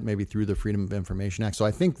government, maybe through the Freedom of Information Act. So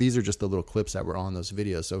I think these are just the little clips that were on those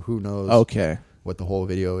videos. So who knows what the whole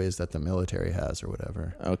video is that the military has or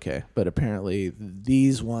whatever. Okay. But apparently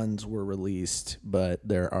these ones were released, but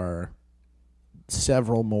there are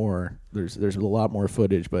several more. There's a lot more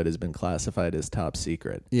footage, but has been classified as top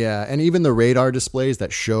secret. Yeah. And even the radar displays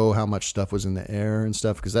that show how much stuff was in the air and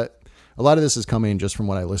stuff, because a lot of this is coming just from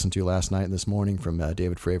what I listened to last night and this morning from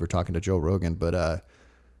David Fravor talking to Joe Rogan. But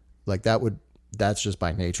that's just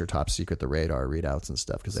by nature top secret, the radar readouts and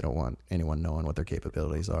stuff, because they don't want anyone knowing what their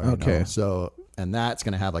capabilities are. Okay. So, and that's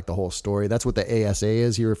going to have like the whole story. That's what the ASA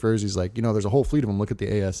is. He refers, he's like, there's a whole fleet of them. Look at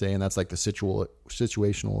the ASA, and that's like the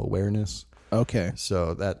situational awareness. Okay.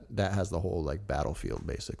 So that has the whole like battlefield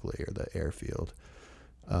basically, or the airfield.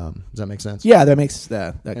 Does that make sense? Yeah, that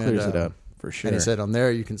clears it up. For sure. And he said on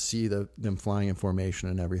there you can see them flying in formation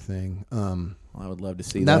and everything. I would love to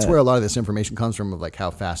see that. That's where a lot of this information comes from, of like how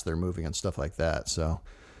fast they're moving and stuff like that. So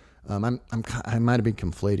I might have been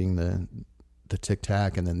conflating the Tic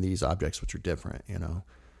Tac and then these objects, which are different,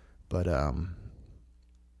 But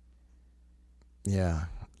yeah.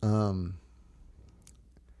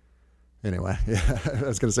 Anyway, yeah, I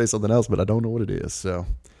was going to say something else, but I don't know what it is. So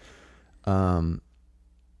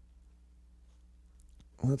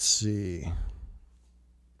let's see.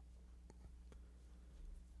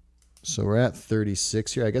 So we're at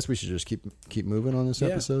 36 here. I guess we should just keep moving on this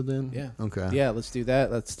episode then. Yeah. Okay. Yeah, let's do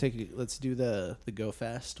that. Let's do the go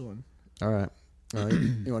fast one. All right.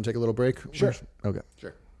 You want to take a little break? Sure. Okay.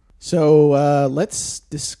 Sure. So let's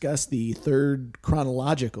discuss the third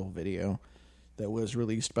chronological video that was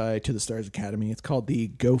released by To the Stars Academy. It's called the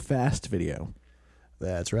Go Fast video.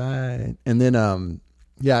 That's right. And then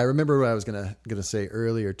I remember what I was gonna say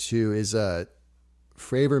earlier too is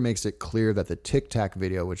Fravor makes it clear that the Tic Tac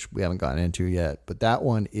video, which we haven't gotten into yet, but that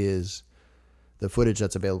one is the footage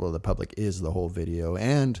that's available to the public is the whole video.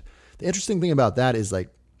 And the interesting thing about that is like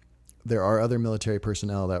there are other military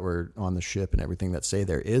personnel that were on the ship and everything that say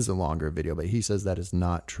there is a longer video, but he says that is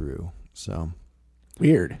not true. So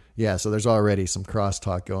weird. Yeah. So there's already some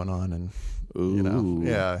crosstalk going on, and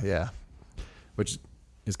yeah, which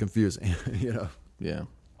is confusing, Yeah.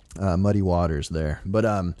 Muddy waters there.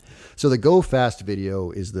 But so the Go Fast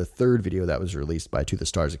video is the third video that was released by To the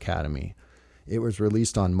Stars Academy. It was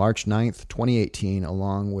released on March 9th, 2018,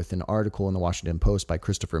 along with an article in the Washington Post by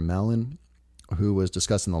Christopher Mellon, who was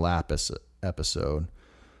discussing the Lapis episode.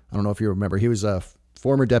 I don't know if you remember. He was a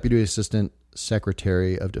former Deputy Assistant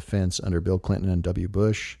Secretary of Defense under Bill Clinton and W.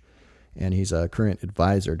 Bush, and he's a current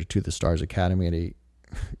advisor to the Stars Academy. And he,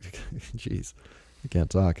 jeez, I can't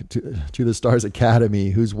talk. To the Stars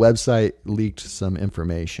Academy, whose website leaked some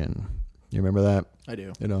information. You remember that? I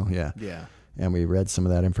do. Yeah. Yeah. And we read some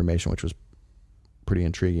of that information, which was pretty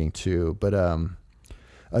intriguing too. But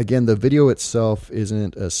again, the video itself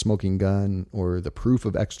isn't a smoking gun or the proof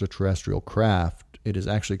of extraterrestrial craft. It is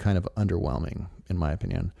actually kind of underwhelming, in my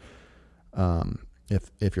opinion.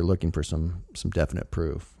 If you're looking for some definite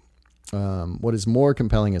proof, what is more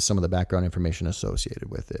compelling is some of the background information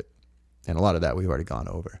associated with it, and a lot of that we've already gone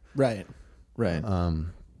over. Right.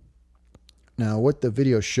 Now, what the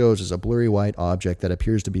video shows is a blurry white object that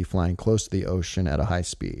appears to be flying close to the ocean at a high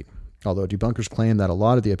speed. Although debunkers claim that a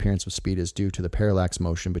lot of the appearance of speed is due to the parallax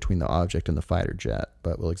motion between the object and the fighter jet,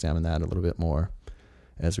 but we'll examine that a little bit more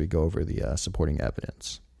as we go over the supporting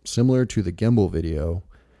evidence. Similar to the gimbal video,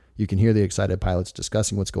 You can hear the excited pilots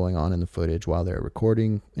discussing what's going on in the footage while they're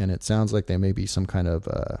recording, and it sounds like they may be some kind of,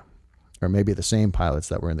 or maybe the same pilots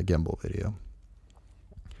that were in the gimbal video.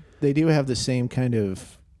 They do have the same kind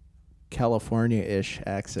of California-ish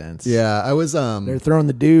accents. Yeah, I was... They're throwing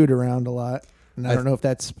the dude around a lot. And I don't know if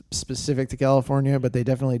that's specific to California, but they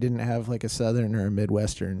definitely didn't have like a Southern or a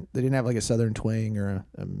Midwestern. They didn't have like a Southern twang or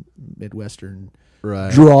a Midwestern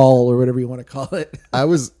drawl or whatever you want to call it.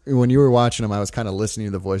 When you were watching them, I was kind of listening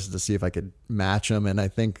to the voices to see if I could match them. And I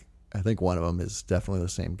think one of them is definitely the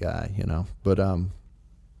same guy, you know, but,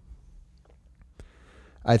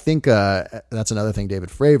 I think, that's another thing David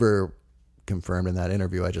Fravor confirmed in that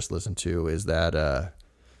interview I just listened to, is that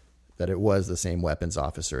it was the same weapons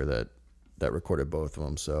officer that recorded both of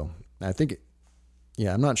them. So I think,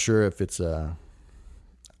 I'm not sure if it's,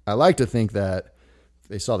 I like to think that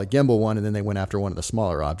they saw the gimbal one and then they went after one of the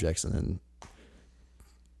smaller objects, and then,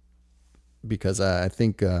 because I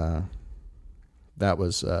think, that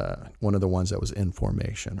was, one of the ones that was in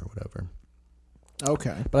formation or whatever.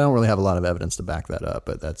 Okay. But I don't really have a lot of evidence to back that up,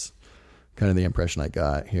 but that's kind of the impression I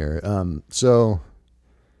got here. So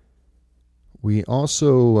we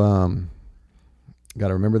also, got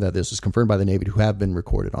to remember that this is confirmed by the Navy to have been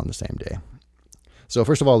recorded on the same day. So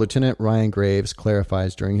first of all, Lieutenant Ryan Graves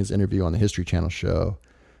clarifies during his interview on the History Channel show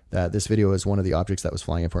that this video is one of the objects that was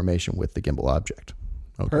flying in formation with the gimbal object.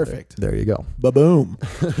 Okay, perfect. There you go. Ba-boom.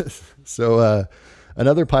 So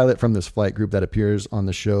another pilot from this flight group that appears on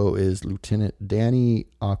the show is Lieutenant Danny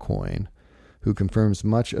Aucoin, who confirms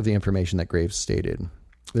much of the information that Graves stated.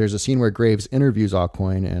 There's a scene where Graves interviews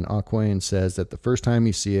Aucoin, and Aucoin says that the first time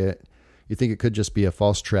you see it, you think it could just be a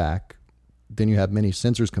false track. Then you have many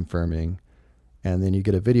sensors confirming, and then you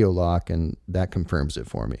get a video lock, and that confirms it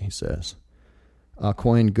for me, he says.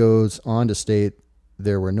 Aucoin goes on to state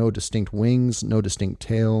there were no distinct wings, no distinct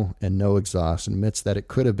tail, and no exhaust, and admits that it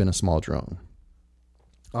could have been a small drone.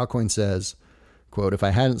 Aucoin says, quote, "If I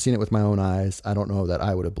hadn't seen it with my own eyes, I don't know that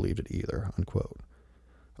I would have believed it either," unquote.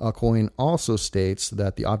 Aucoin also states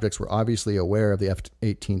that the objects were obviously aware of the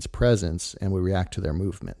F-18's presence and would react to their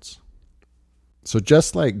movements. So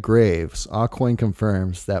just like Graves, Aucoin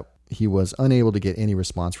confirms that he was unable to get any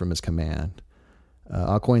response from his command.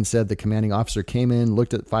 Aucoin said the commanding officer came in,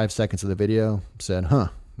 looked at 5 seconds of the video, said, "Huh,"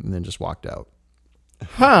 and then just walked out.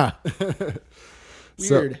 Huh.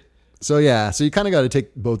 Weird. So you kind of got to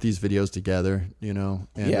take both these videos together, you know?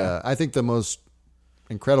 And I think the most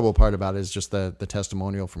incredible part about it is just the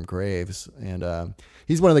testimonial from Graves. And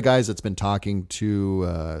he's one of the guys that's been talking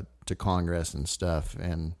to Congress and stuff,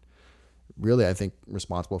 and really, I think,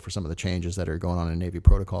 responsible for some of the changes that are going on in Navy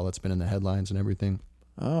protocol that's been in the headlines and everything.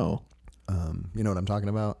 Oh. You know what I'm talking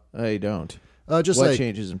about? I don't. Just what like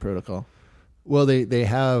changes in protocol? Well, they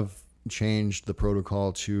have changed the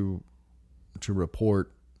protocol to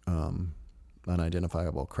report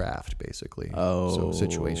unidentifiable craft, basically. Oh. So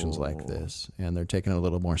situations like this, and they're taking it a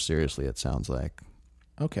little more seriously, it sounds like.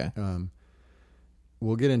 Okay.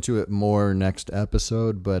 We'll get into it more next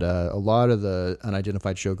episode, but a lot of the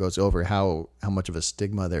Unidentified show goes over how much of a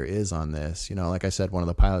stigma there is on this. You know, like I said, one of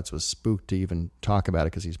the pilots was spooked to even talk about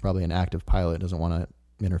it because he's probably an active pilot, doesn't want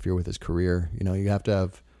to interfere with his career. You know, you have to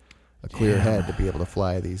have a clear head to be able to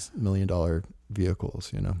fly these $1 million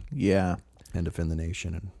vehicles, you know? Yeah. And defend the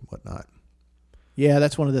nation and whatnot. Yeah,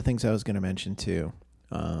 that's one of the things I was going to mention too.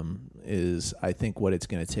 Is I think what it's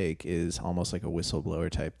going to take is almost like a whistleblower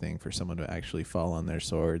type thing for someone to actually fall on their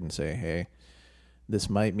sword and say, "Hey, this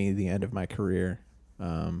might mean the end of my career,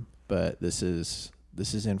 but this is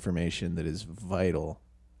information that is vital,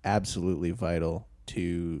 absolutely vital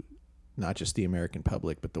to not just the American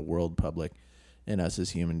public but the world public and us as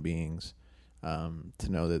human beings, to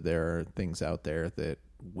know that there are things out there that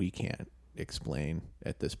we can't explain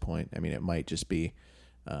at this point. I mean, it might just be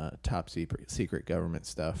top secret government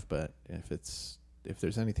stuff, but if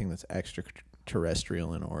there's anything that's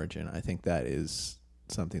extraterrestrial in origin, I think that is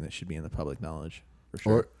something that should be in the public knowledge for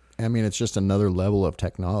sure. Or, I mean, it's just another level of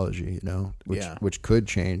technology, you know, which could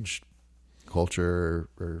change culture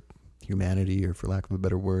or humanity, or for lack of a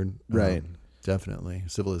better word. Right. Definitely.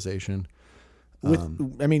 Civilization.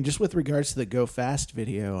 Just with regards to the Go Fast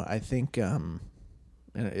video, I think, and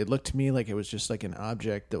it looked to me like it was just like an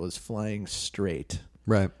object that was flying straight.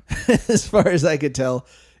 Right. As far as I could tell,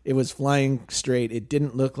 it was flying straight. It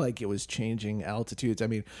didn't look like it was changing altitudes. I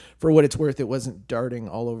mean, for what it's worth, it wasn't darting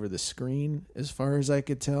all over the screen as far as I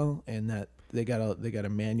could tell. And that they got a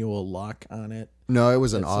manual lock on it. No, it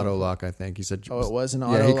was an auto lock. I think he said. Oh, it was an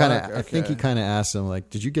auto lock. Yeah, he kind of. lock? I think he kind of asked him like,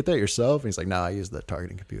 "Did you get that yourself?" And he's like, "No, I used the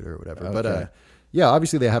targeting computer or whatever." Okay. But yeah,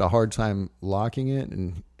 obviously they had a hard time locking it,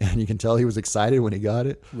 and you can tell he was excited when he got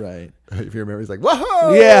it. Right. If you remember, he's like,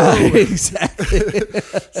 "Whoa!" Yeah, exactly.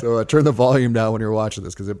 So turn the volume down when you're watching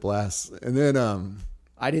this because it blasts. And then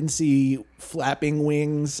I didn't see flapping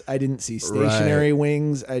wings. I didn't see stationary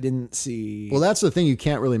wings. I didn't see. Well, that's the thing. You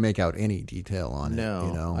can't really make out any detail on it. You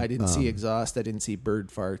know? I didn't see exhaust. I didn't see bird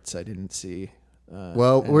farts. I didn't see.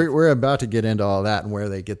 Well, we're about to get into all that and where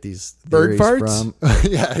they get these bird theories farts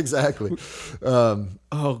from. Yeah, exactly.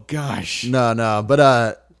 Oh gosh. No,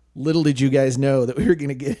 but little did you guys know that we were going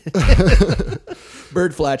to get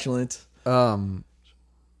bird flatulence. So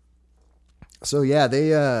yeah,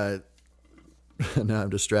 they. Now I'm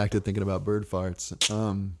distracted thinking about bird farts.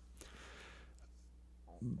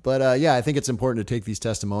 But yeah, I think it's important to take these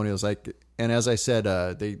testimonials. And as I said,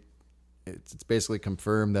 it's basically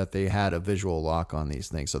confirmed that they had a visual lock on these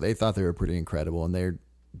things, so they thought they were pretty incredible, and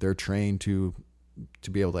they're trained to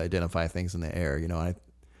be able to identify things in the air. You know, I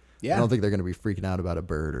don't think they're going to be freaking out about a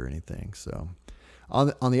bird or anything. So,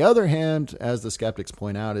 on the other hand, as the skeptics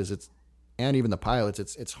point out, and even the pilots,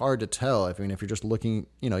 it's hard to tell. I mean, if you're just looking,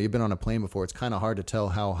 you know, you've been on a plane before, it's kind of hard to tell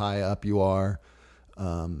how high up you are,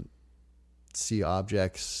 see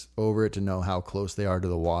objects over it to know how close they are to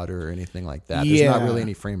the water or anything like that. There's not really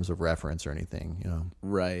any frames of reference or anything, you know.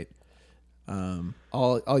 Right.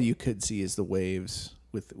 All you could see is the waves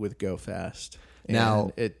with Go Fast. And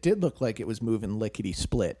now it did look like it was moving lickety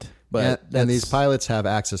split, but and these pilots have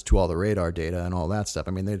access to all the radar data and all that stuff.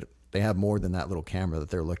 I mean, they have more than that little camera that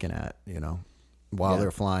they're looking at, you know, while they're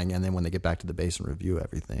flying, and then when they get back to the base and review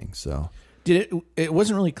everything. So it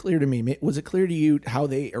wasn't really clear to me. Was it clear to you how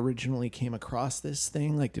they originally came across this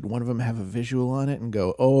thing? Like, did one of them have a visual on it and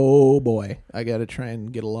go, "Oh boy, I got to try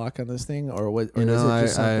and get a lock on this thing," or what? Or no, is it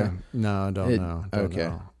just I don't know. Okay.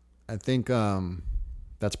 Know. I think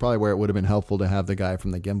that's probably where it would have been helpful to have the guy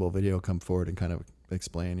from the gimbal video come forward and kind of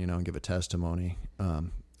explain, you know, and give a testimony,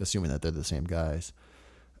 assuming that they're the same guys.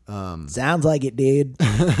 Sounds like it did.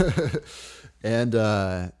 And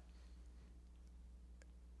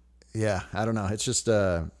yeah, I don't know. It's just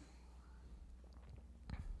I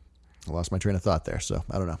lost my train of thought there, so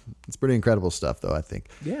I don't know. It's pretty incredible stuff, though, I think.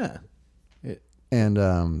 Yeah.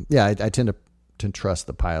 And yeah, I tend to trust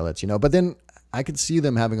the pilots, you know. But then I could see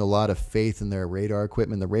them having a lot of faith in their radar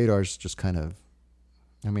equipment. The radar's just kind of,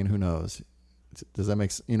 I mean, who knows? Does that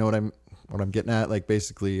make, you know what I'm getting at? Like,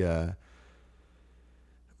 basically.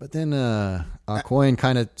 But then Aucoin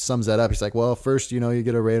kind of sums that up. He's like, well, first, you know, you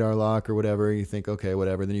get a radar lock or whatever. You think, okay,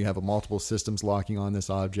 whatever. Then you have multiple systems locking on this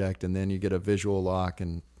object, and then you get a visual lock.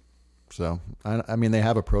 And so, I mean, they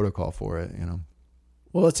have a protocol for it, you know.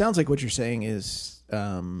 Well, it sounds like what you're saying is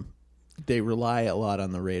they rely a lot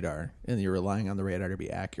on the radar, and you're relying on the radar to be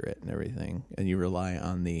accurate and everything. And you rely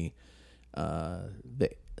on the HUD,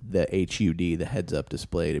 the heads-up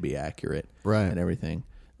display, to be accurate, right, and everything.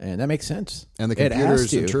 And that makes sense. And the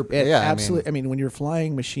computers interpret. Yeah, absolutely. I mean, when you're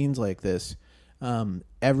flying machines like this,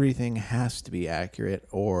 everything has to be accurate,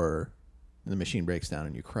 or the machine breaks down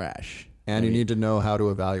and you crash. And you need to know how to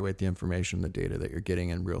evaluate the information, the data that you're getting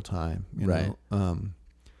in real time. Right.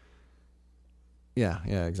 Yeah,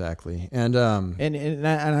 exactly. And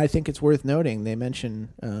I think it's worth noting they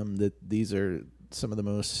mention that these are some of the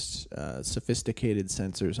most sophisticated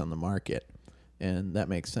sensors on the market. And that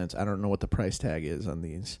makes sense. I don't know what the price tag is on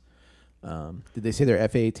these. Did they say they're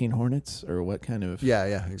F/A-18 Hornets, or what kind of?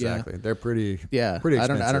 Yeah, exactly. They're pretty. Yeah, pretty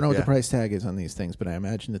expensive. I don't know what the price tag is on these things, but I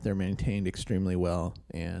imagine that they're maintained extremely well.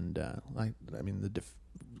 And I mean,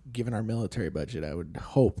 given our military budget, I would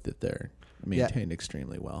hope that they're maintained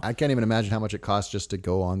extremely well. I can't even imagine how much it costs just to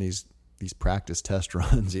go on these practice test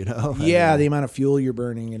runs. You know. Yeah, the amount of fuel you're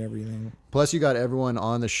burning and everything. Plus, you got everyone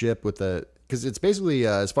on the ship with because it's basically,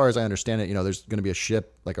 as far as I understand it, you know, there's going to be a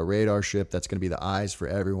ship, like a radar ship, that's going to be the eyes for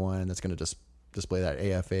everyone. That's going to display that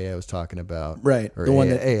AFA I was talking about, right? Or the one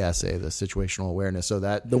that ASA, the situational awareness. So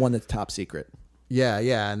that the one that's top secret. Yeah,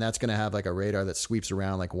 and that's going to have like a radar that sweeps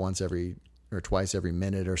around like once every or twice every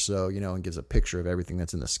minute or so, you know, and gives a picture of everything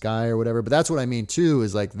that's in the sky or whatever. But that's what I mean too,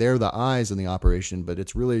 is like they're the eyes in the operation, but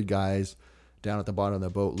it's really guys down at the bottom of the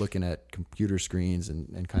boat looking at computer screens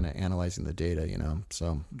and kind of analyzing the data, you know.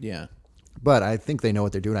 So yeah. But I think they know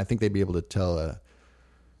what they're doing. I think they'd be able to tell a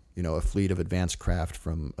fleet of advanced craft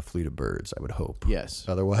from a fleet of birds, I would hope. Yes.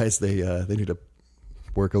 Otherwise, they need to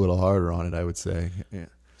work a little harder on it, I would say. Yeah.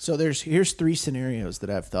 So here's 3 scenarios that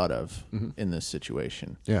I've thought of in this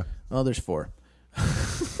situation. Yeah. Well, there's 4.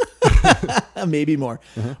 Maybe more.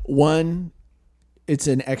 Uh-huh. One, It's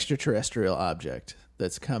an extraterrestrial object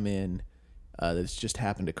that's come in, that's just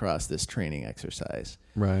happened to cross this training exercise.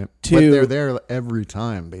 Right. Two- But they're there every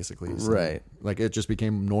time, basically. So, Right. Like, it just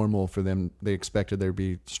became normal for them. They expected there'd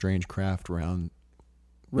be strange craft around.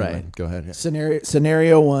 Right. Anyway, go ahead. Yeah.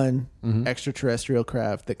 Scenario one, Mhm. extraterrestrial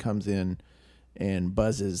craft that comes in and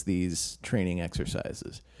buzzes these training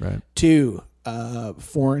exercises. Right. Two,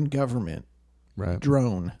 foreign government Right.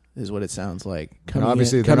 drone is what it sounds like.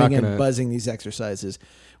 obviously they're not coming in gonna- buzzing these exercises,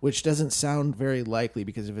 which doesn't sound very likely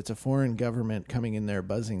because if it's a foreign government coming in there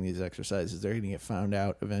buzzing these exercises, they're going to get found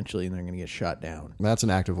out eventually and they're going to get shot down. That's an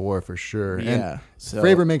act of war for sure. Yeah. And So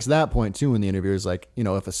Fravor makes that point too in the interview. Is like,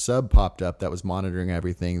 if a sub popped up that was monitoring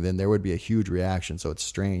everything, then there would be a huge reaction. So it's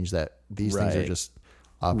strange that these things are Right. just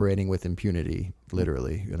operating with impunity,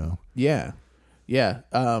 literally, yeah.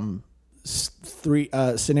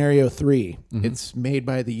 Scenario 3. Mm-hmm. It's made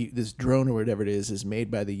by this drone or whatever it is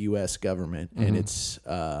made by the U.S. government, and it's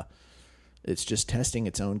just testing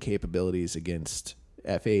its own capabilities against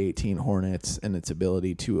FA-18 Hornets and its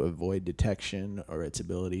ability to avoid detection or its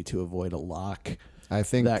ability to avoid a lock. I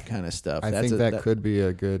think that kind of stuff. I think that could be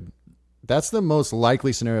a good. That's the most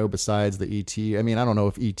likely scenario besides the ET. I mean, I don't know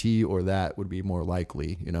if ET or that would be more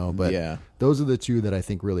likely, but Yeah. those are the two that I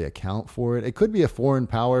think really account for it. It could be a foreign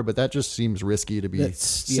power, but that just seems risky to be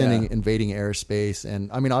invading airspace.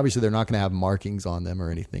 And I mean, obviously they're not going to have markings on them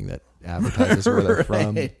or anything that advertises where they're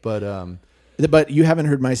from. But you haven't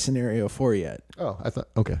heard my scenario 4 yet. Oh, I thought,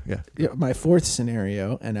 okay, yeah. Yeah, my fourth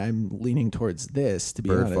scenario, and I'm leaning towards this to be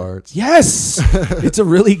Bird honest. farts. Yes, it's a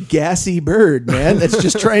really gassy bird, man. That's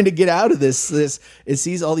just trying to get out of this. It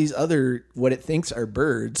sees all these other what it thinks are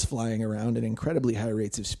birds flying around at incredibly high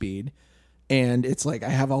rates of speed, and it's like I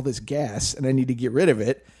have all this gas and I need to get rid of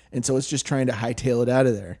it, and so it's just trying to hightail it out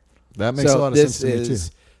of there. That makes a lot of sense to me too. This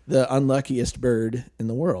is the unluckiest bird in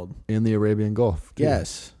the world. In the Arabian Gulf. Too.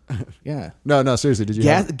 Yes. Yeah. No, seriously. Did you?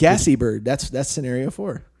 Gassy bird. That's scenario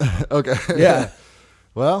 4. Okay. Yeah.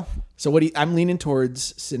 Well. So I'm leaning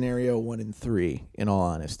towards scenario 1 and 3. In all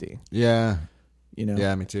honesty. Yeah.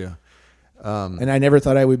 Yeah, me too. And I never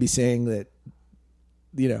thought I would be saying that.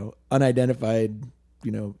 Unidentified.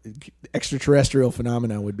 Extraterrestrial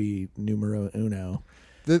phenomena would be numero uno.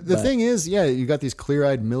 The thing is, you got these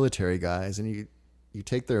clear-eyed military guys, and you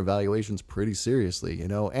take their evaluations pretty seriously,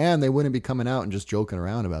 and they wouldn't be coming out and just joking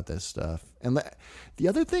around about this stuff. And the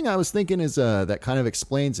other thing I was thinking is that kind of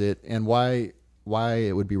explains it and why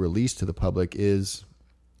it would be released to the public is,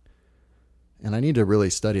 and I need to really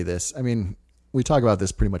study this. I mean, we talk about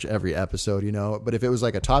this pretty much every episode, but if it was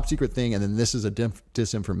like a top secret thing and then this is a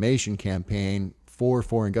disinformation campaign for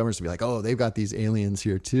foreign governments to be like, oh, they've got these aliens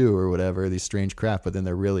here too, or whatever, these strange craft, but then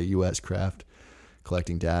they're really U.S. craft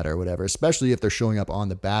collecting data or whatever, especially if they're showing up on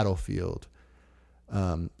the battlefield,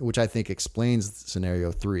 which I think explains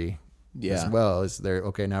scenario 3 as well. Is there,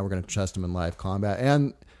 okay, now we're going to test them in live combat.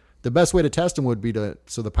 And the best way to test them would be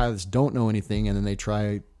so the pilots don't know anything and then they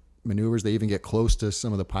try maneuvers. They even get close to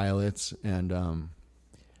some of the pilots and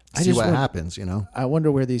see what happens, I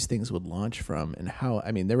wonder where these things would launch from and how.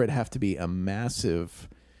 I mean, there would have to be a massive.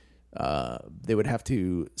 They would have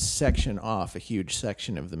to section off a huge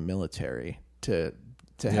section of the military to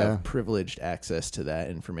have privileged access to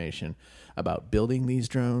that information about building these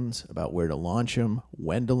drones, about where to launch them,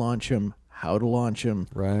 when to launch them, how to launch them.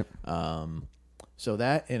 Right. So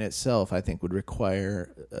that in itself, I think, would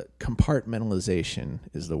require compartmentalization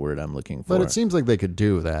is the word I'm looking for. But it seems like they could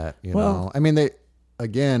do that, I mean,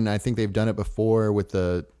 I think they've done it before with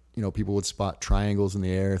the, people would spot triangles in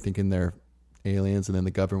the air thinking they're aliens, and then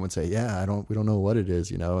the government would say, we don't know what it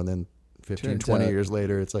is, and then 15, 20 years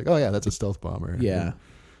later, it's like, oh yeah, that's a stealth bomber. Yeah.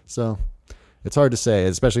 So it's hard to say,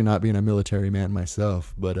 especially not being a military man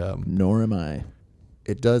myself, but nor am I.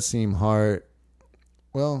 It does seem hard.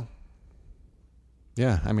 Well,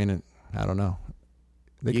 yeah, I mean, I don't know.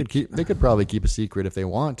 They could probably keep a secret if they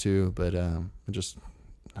want to, but I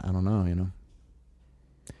don't know,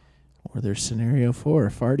 Or there's scenario 4,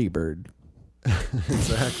 Farty Bird.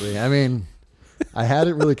 Exactly. I mean, I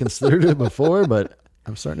hadn't really considered it before, but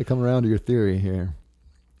I'm starting to come around to your theory here.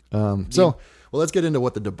 Well, let's get into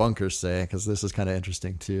what the debunkers say, because this is kind of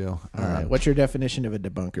interesting too. All right. What's your definition of a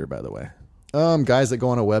debunker, by the way? Guys that go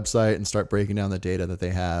on a website and start breaking down the data that they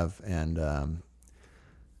have, and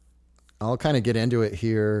I'll kind of get into it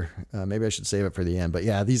here. Maybe I should save it for the end, but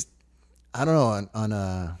yeah, these. I don't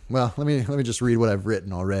know. Well, let me just read what I've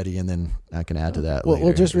written already, and then I can add to that. Well,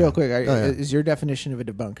 later. Just real quick, is your definition of a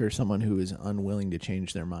debunker someone who is unwilling to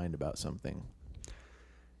change their mind about something?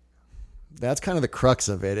 That's kind of the crux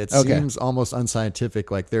of it. It seems almost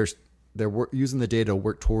unscientific. Like they're using the data to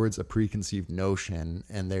work towards a preconceived notion,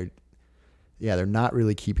 and yeah, they're not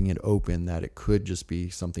really keeping it open that it could just be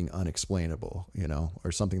something unexplainable, you know,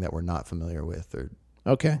 or something that we're not familiar with, or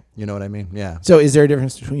Okay. you know what I mean? Yeah. So is there a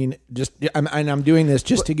difference between I'm doing this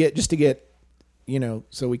just to get, you know,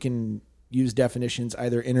 so we can use definitions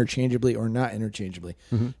either interchangeably or not interchangeably.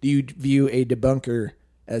 Mm-hmm. Do you view a debunker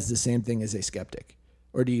as the same thing as a skeptic?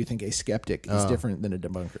 Or do you think a skeptic is different than a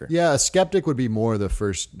debunker? Yeah, a skeptic would be more the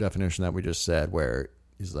first definition that we just said, where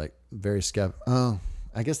he's like very skeptical. Oh,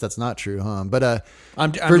 I guess that's not true, huh? But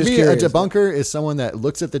I'm for just me, curious. a debunker is someone that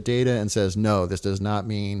looks at the data and says, no, this does not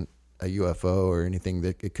mean a UFO or anything,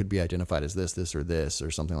 that it could be identified as this, or this,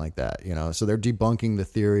 or something like that, you know? So they're debunking the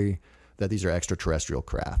theory that these are extraterrestrial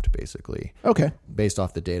craft, basically. Okay. Based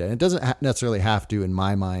off the data. And it doesn't necessarily have to, in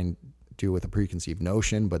my mind, do with a preconceived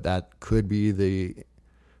notion, but that could be the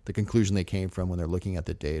conclusion they came from when they're looking at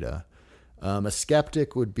the data. A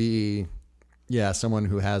skeptic would be, yeah, someone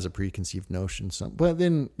who has a preconceived notion. But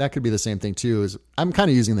then that could be the same thing too. Is I'm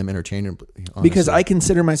kind of using them interchangeably, honestly. Because I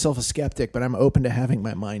consider myself a skeptic, but I'm open to having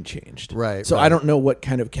my mind changed. Right. So right. I don't know what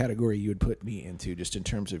kind of category you would put me into, just in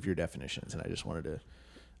terms of your definitions, and I just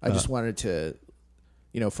wanted to,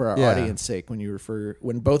 you know, for our audience sake,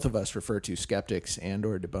 when both of us refer to skeptics and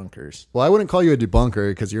or debunkers. Well, I wouldn't call you a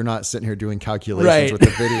debunker because you're not sitting here doing calculations Right. with the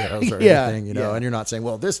videos or Yeah, anything, you know, yeah. and you're not saying,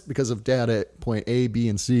 well, this because of data at point A, B,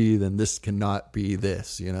 and C, then this cannot be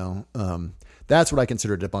this, you know. That's what I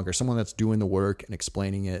consider a debunker, someone that's doing the work and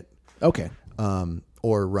explaining it. Okay.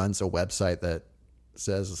 Or runs a website that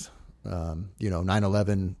says, you know,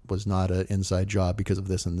 9/11 was not an inside job because of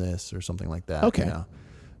this and this, or something like that. Okay. You know?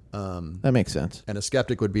 That makes sense. And a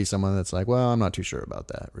skeptic would be someone that's like, well, I'm not too sure about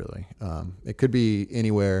that, really. It could be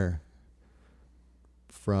anywhere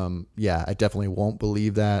from, yeah, I definitely won't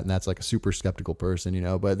believe that, and that's like a super skeptical person, you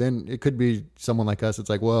know. But then it could be someone like us. It's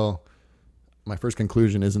like, well, my first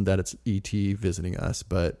conclusion isn't that it's ET visiting us,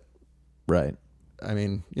 but Right. I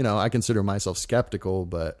mean, you know, I consider myself skeptical,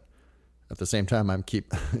 but at the same time, I'm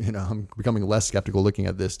becoming less skeptical looking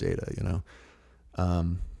at this data, you know.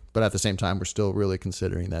 But at the same time, we're still really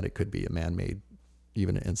considering that it could be a man-made,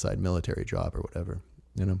 even an inside military job or whatever,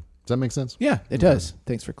 you know. Does that make sense? Yeah, it does.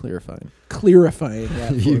 Thanks for clarifying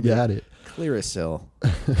that. You got it. Clearasil.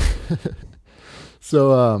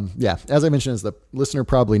 So, yeah, as I mentioned, as the listener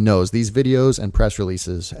probably knows, these videos and press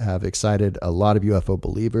releases have excited a lot of UFO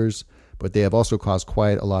believers, but they have also caused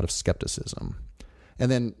quite a lot of skepticism.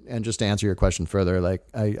 And just to answer your question further, like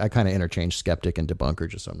I kind of interchange skeptic and debunker,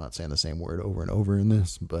 just so I'm not saying the same word over and over in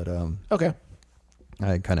this, but Okay.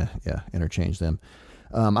 I kind of, interchange them.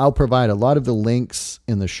 I'll provide a lot of the links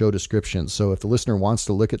in the show description. So if the listener wants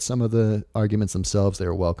to look at some of the arguments themselves,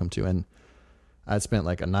 they're welcome to. And I spent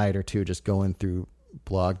like a night or two just going through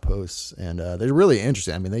blog posts, and they're really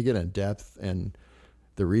interesting. I mean, they get in depth, and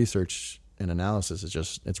the research and analysis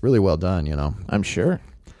it's really well done, you know. I'm sure.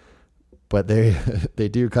 But they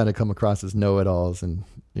do kind of come across as know-it-alls, and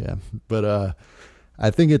yeah. But I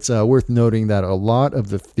think it's worth noting that a lot of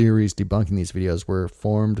the theories debunking these videos were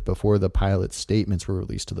formed before the pilot statements were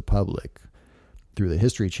released to the public through the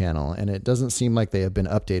History Channel, and it doesn't seem like they have been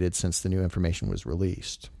updated since the new information was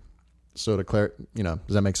released. So does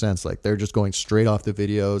that make sense? Like they're just going straight off the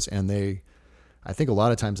videos, and I think a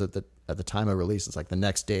lot of times at the time of release, it's like the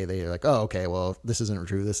next day they're like, oh, okay, well, this isn't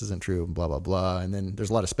true, and blah, blah, blah. And then there's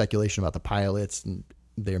a lot of speculation about the pilots and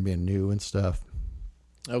they're being new and stuff.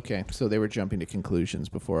 Okay, so they were jumping to conclusions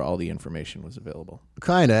before all the information was available.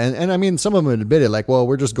 Kind of. And I mean, some of them admitted like, well,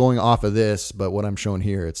 we're just going off of this, but what I'm showing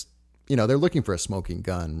here, it's, you know, they're looking for a smoking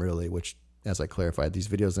gun, really, which, as I clarified, these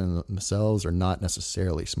videos in themselves are not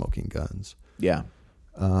necessarily smoking guns. Yeah.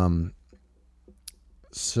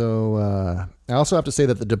 So I also have to say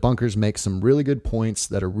that the debunkers make some really good points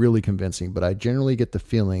that are really convincing, but I generally get the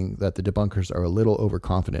feeling that the debunkers are a little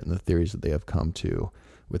overconfident in the theories that they have come to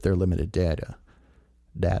with their limited data.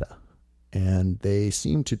 And they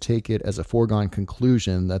seem to take it as a foregone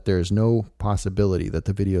conclusion that there is no possibility that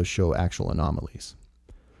the videos show actual anomalies.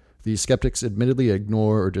 These skeptics admittedly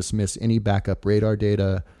ignore or dismiss any backup radar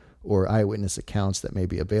data or eyewitness accounts that may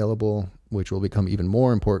be available, which will become even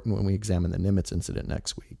more important when we examine the Nimitz incident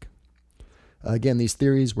next week. Again, these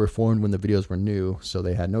theories were formed when the videos were new, so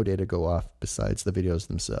they had no data to go off besides the videos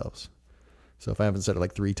themselves. So if I haven't said it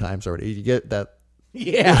like 3 times already, you get that?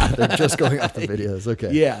 Yeah. They're just going off the videos.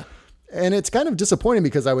 Okay. Yeah. And it's kind of disappointing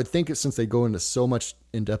because I would think since they go into so much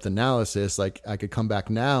in-depth analysis, like I could come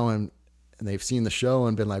back now and they've seen the show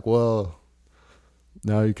and been like, well,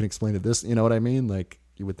 now you can explain it this, you know what I mean? Like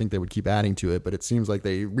you would think they would keep adding to it, but it seems like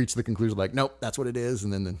they reach the conclusion like, nope, that's what it is.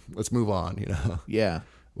 And then let's move on, you know? Yeah.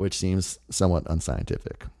 Which seems somewhat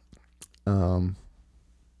unscientific.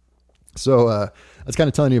 So I was kind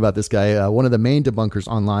of telling you about this guy. One of the main debunkers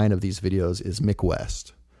online of these videos is Mick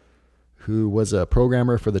West, who was a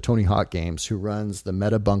programmer for the Tony Hawk games, who runs the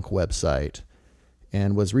MetaBunk website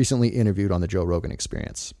and was recently interviewed on the Joe Rogan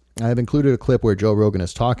Experience. I have included a clip where Joe Rogan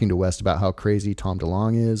is talking to West about how crazy Tom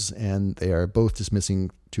DeLonge is, and they are both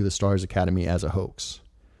dismissing To the Stars Academy as a hoax.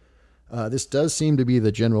 This does seem to be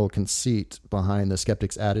the general conceit behind the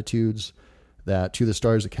skeptics' attitudes, that To the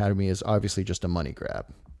Stars Academy is obviously just a money grab,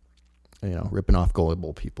 ripping off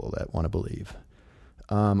gullible people that want to believe.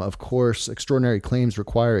 Of course, extraordinary claims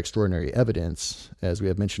require extraordinary evidence, as we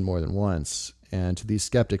have mentioned more than once, and to these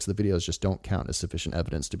skeptics, the videos just don't count as sufficient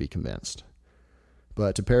evidence to be convinced.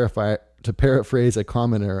 But to paraphrase a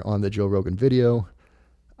commenter on the Joe Rogan video,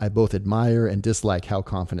 I both admire and dislike how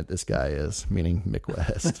confident this guy is, meaning Mick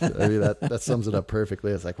West. I mean, that sums it up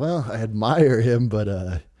perfectly. It's like, well, I admire him,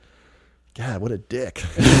 but God, what a dick.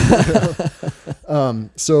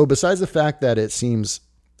 So besides the fact that it seems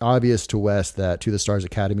obvious to West that To the Stars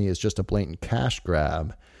Academy is just a blatant cash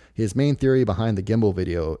grab, his main theory behind the gimbal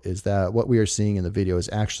video is that what we are seeing in the video is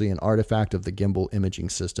actually an artifact of the gimbal imaging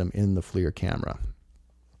system in the FLIR camera.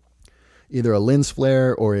 Either a lens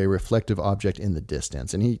flare or a reflective object in the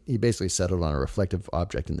distance. And he basically settled on a reflective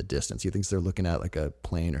object in the distance. He thinks they're looking at like a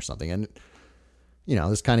plane or something. And,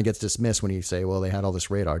 this kind of gets dismissed when you say, well, they had all this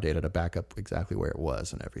radar data to back up exactly where it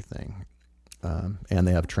was and everything. And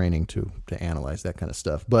they have training to analyze that kind of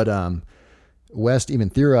stuff. But West even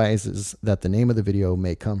theorizes that the name of the video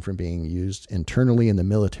may come from being used internally in the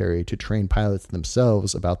military to train pilots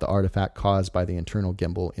themselves about the artifact caused by the internal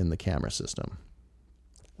gimbal in the camera system.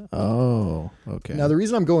 Oh, okay. Now, the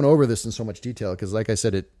reason I'm going over this in so much detail, because like I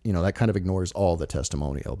said, that kind of ignores all the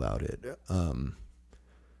testimonial about it.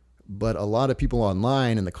 But a lot of people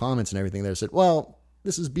online in the comments and everything there said, well,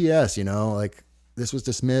 this is BS, like this was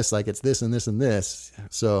dismissed, like it's this and this and this.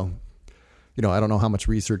 So, I don't know how much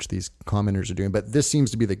research these commenters are doing, but this seems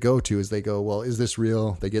to be the go-to is they go, well, is this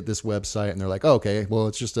real? They get this website and they're like, oh, okay, well,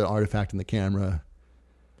 it's just an artifact in the camera.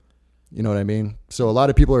 You know what I mean? So a lot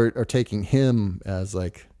of people are taking him as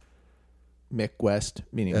like Mick West,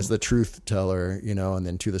 meaning as the truth teller, and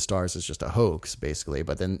then To the Stars is just a hoax, basically.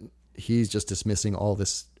 But then he's just dismissing all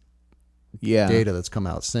this data that's come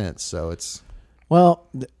out since. So it's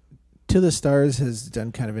To the Stars has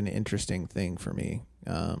done kind of an interesting thing for me.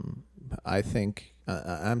 I think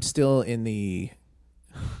I'm still in the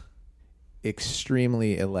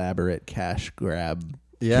extremely elaborate cash grab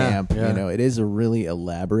camp. Yeah. It is a really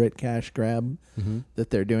elaborate cash grab that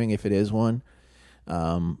they're doing, if it is one.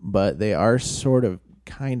 But they are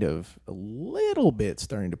kind of a little bit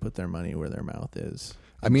starting to put their money where their mouth is.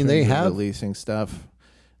 I mean, they have releasing stuff.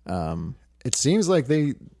 It seems like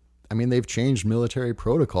they've changed military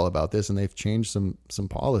protocol about this, and they've changed some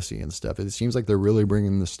policy and stuff. It seems like they're really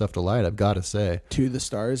bringing this stuff to light, I've got to say. To the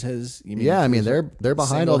Stars has, they're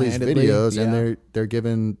behind all these videos, and they're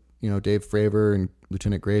giving, Dave Fravor and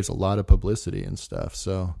Lieutenant Graves a lot of publicity and stuff.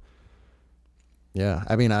 So yeah,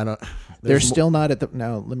 I mean, they're still not at the,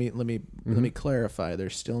 now let me clarify. They're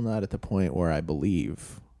still not at the point where I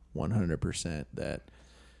believe 100% that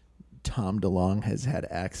Tom DeLonge has had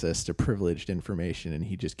access to privileged information and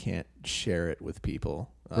he just can't share it with people.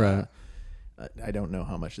 Right. I don't know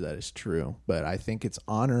how much of that is true, but I think it's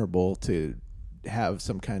honorable to have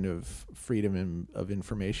some kind of Freedom of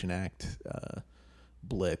Information Act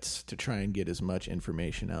blitz to try and get as much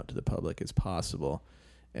information out to the public as possible.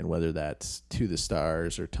 And whether that's To the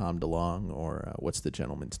Stars or Tom DeLonge or what's the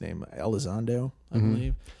gentleman's name? Elizondo, I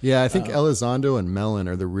believe. Yeah, I think Elizondo and Mellon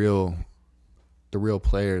are the real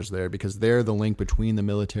players there, because they're the link between the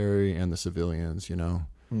military and the civilians,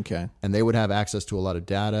 Okay. And they would have access to a lot of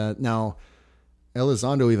data. Now,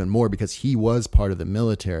 Elizondo even more, because he was part of the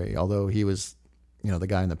military, although he was, the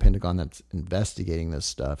guy in the Pentagon that's investigating this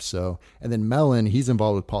stuff. So, and then Mellon, he's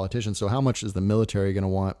involved with politicians. So how much is the military going to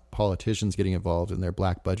want politicians getting involved in their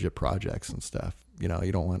black budget projects and stuff? You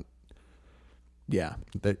don't want,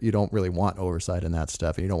 that you don't really want oversight in that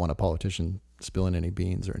stuff. And you don't want a politician spilling any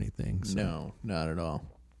beans or anything. So. No, not at all.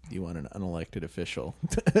 You want an unelected official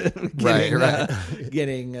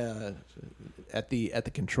getting at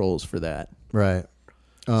the controls for that. Right.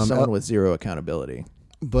 Someone with zero accountability.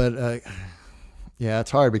 But yeah,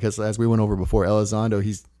 it's hard because as we went over before, Elizondo,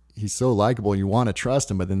 he's so likable. You want to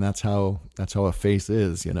trust him, but then that's how a face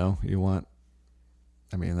is. You want.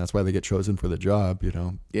 I mean, that's why they get chosen for the job.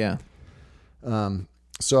 Yeah.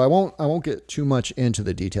 So I won't get too much into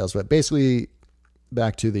the details, but basically,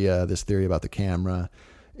 back to the this theory about the camera.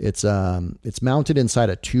 It's mounted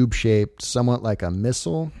inside a tube shaped, somewhat like a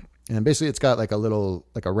missile, and basically it's got like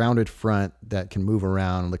a rounded front that can move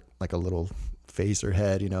around like a little face or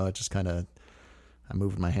head. It just kind of, I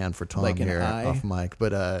moved my hand for Tom Like an here eye? off mic,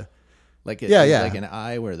 but Like Yeah. like an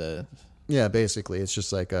eye where the yeah, basically it's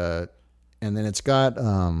just like and then it's got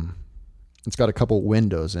a couple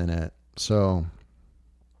windows in it. So,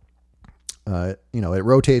 it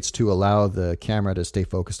rotates to allow the camera to stay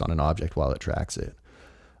focused on an object while it tracks it.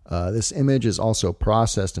 This image is also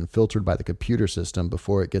processed and filtered by the computer system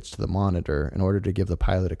before it gets to the monitor in order to give the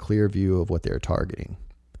pilot a clear view of what they are targeting.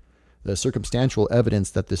 The circumstantial evidence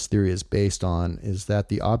that this theory is based on is that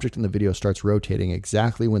the object in the video starts rotating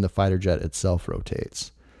exactly when the fighter jet itself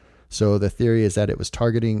rotates. So the theory is that it was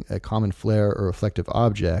targeting a common flare or reflective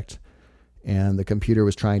object, and the computer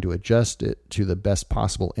was trying to adjust it to the best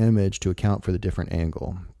possible image to account for the different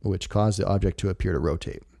angle, which caused the object to appear to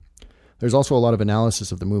rotate. There's also a lot of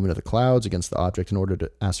analysis of the movement of the clouds against the object in order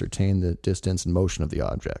to ascertain the distance and motion of the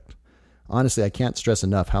object. Honestly, I can't stress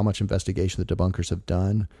enough how much investigation the debunkers have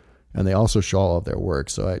done, and they also show all of their work.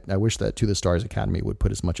 So I wish that To the Stars Academy would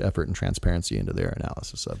put as much effort and transparency into their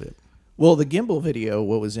analysis of it. Well, the gimbal video,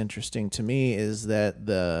 what was interesting to me is that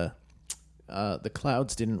the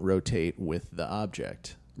clouds didn't rotate with the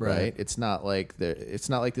object, right? It's not like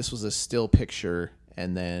this was a still picture,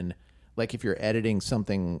 and then like if you're editing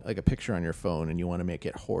something like a picture on your phone and you want to make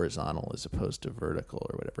it horizontal as opposed to vertical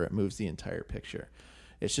or whatever, it moves the entire picture.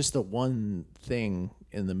 It's just the one thing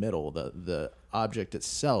in the middle, the object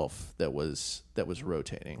itself that was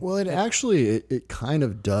rotating. Well, it kind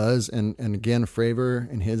of does. And again, Fravor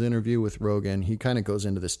in his interview with Rogan, he kind of goes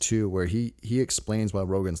into this too, where he explains while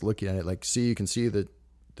Rogan's looking at it, like, you can see that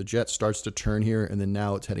the jet starts to turn here and then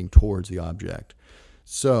now it's heading towards the object.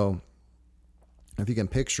 So if you can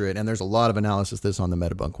picture it, and there's a lot of analysis of this on the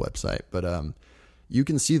Metabunk website, but you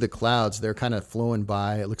can see the clouds, they're kind of flowing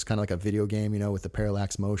by. It looks kind of like a video game, with the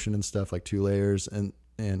parallax motion and stuff, like 2 layers, and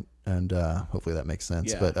hopefully that makes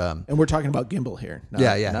sense. Yeah. But and we're talking about gimbal here. Not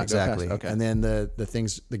exactly. Okay. And then the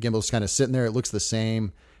gimbal's kind of sitting there. It looks the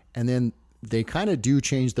same, and then they kind of do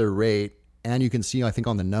change their rate, and you can see, I think,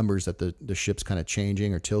 on the numbers that the ship's kind of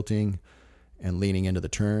changing or tilting and leaning into the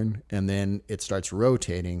turn, and then it starts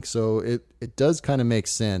rotating. So it does kind of make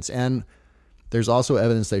sense. And there's also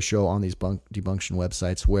evidence they show on these debunction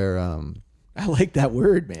websites where I like that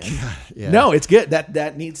word, man. Yeah. No, it's good.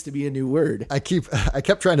 That needs to be a new word. I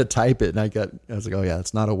kept trying to type it, and I was like, oh yeah,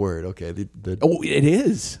 it's not a word. Okay, Oh, it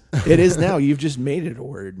is. It is now. You've just made it a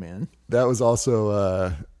word, man. That was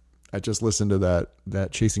also I just listened to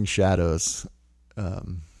that Chasing Shadows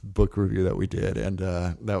book review that we did, and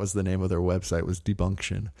that was the name of their website, was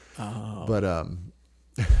Debunction. Oh. But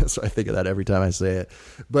so I think of that every time I say it.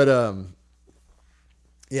 But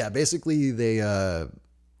yeah, basically they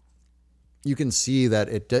you can see that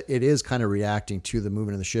it is kind of reacting to the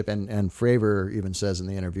movement of the ship, and Fravor even says in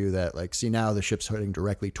the interview that, like, see, now the ship's heading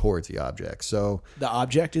directly towards the object. So the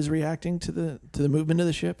object is reacting to the movement of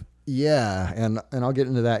the ship. Yeah, and I'll get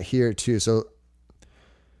into that here too. So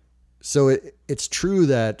it's true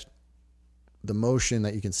that the motion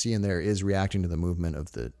that you can see in there is reacting to the movement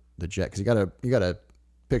of the jet, because you got to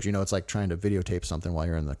picture, it's like trying to videotape something while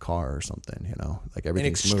you're in the car or something, like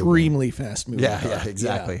everything's an extremely fast moving. Yeah,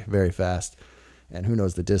 exactly. Yeah. Very fast. And who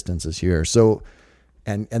knows the distances here. So,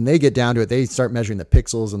 and they get down to it. They start measuring the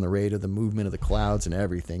pixels and the rate of the movement of the clouds and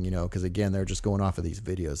everything, because again, they're just going off of these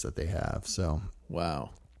videos that they have. So,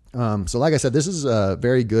 wow. So like I said, this is a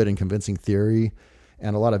very good and convincing theory,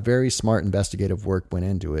 and a lot of very smart investigative work went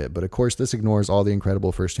into it. But of course, this ignores all the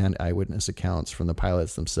incredible firsthand eyewitness accounts from the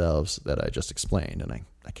pilots themselves that I just explained. And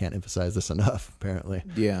I can't emphasize this enough, apparently.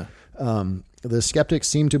 Yeah. The skeptics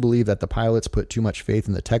seem to believe that the pilots put too much faith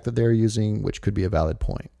in the tech that they're using, which could be a valid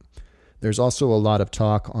point. There's also a lot of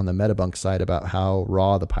talk on the Metabunk side about how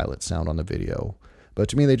raw the pilots sound on the video. But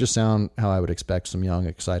to me, they just sound how I would expect some young,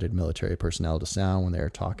 excited military personnel to sound when they're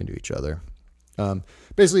talking to each other.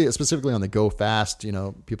 Basically, specifically on the Go Fast,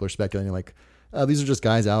 people are speculating like, these are just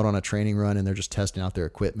guys out on a training run and they're just testing out their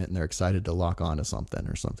equipment and they're excited to lock on to something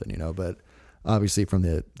or something, But obviously from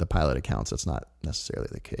the pilot accounts, that's not necessarily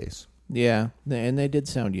the case. Yeah, and they did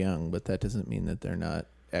sound young, but that doesn't mean that they're not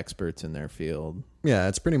experts in their field. Yeah,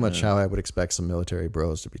 it's pretty much how I would expect some military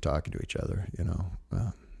bros to be talking to each other,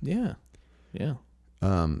 Yeah.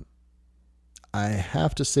 I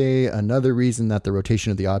have to say another reason that the rotation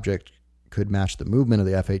of the object could match the movement of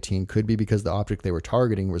the F-18 could be because the object they were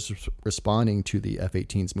targeting was responding to the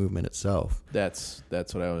F-18's movement itself. That's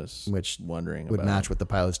what I was wondering would about. Match with the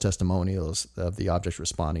pilot's testimonials of the object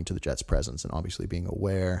responding to the jet's presence and obviously being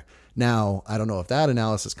aware. Now, I don't know if that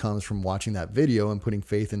analysis comes from watching that video and putting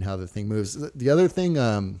faith in how the thing moves. The other thing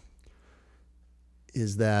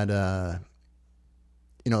is that,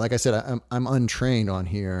 like I said, I'm untrained on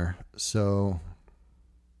here. So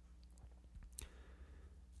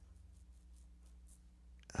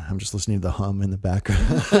I'm just listening to the hum in the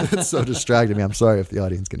background. It's so distracting me. I'm sorry if the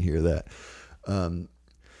audience can hear that.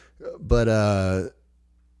 But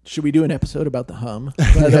should we do an episode about the hum?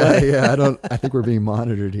 I think we're being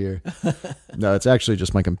monitored here. No, it's actually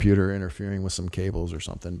just my computer interfering with some cables or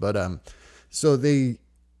something. But so they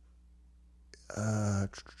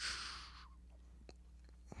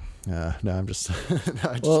no, I'm just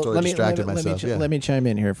totally distracted myself. Let me chime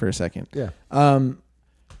in here for a second. Yeah.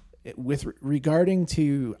 With regarding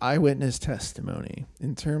to eyewitness testimony,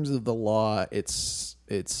 in terms of the law, it's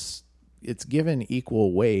given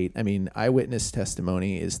equal weight. I mean, eyewitness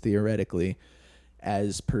testimony is theoretically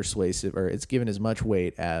as persuasive, or it's given as much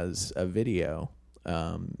weight as a video.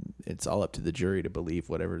 It's all up to the jury to believe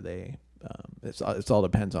whatever they. It's all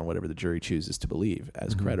depends on whatever the jury chooses to believe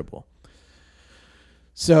as credible.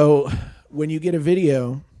 So when you get a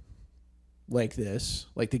video like this,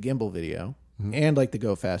 like the gimbal video, and like the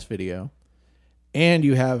Go Fast video, and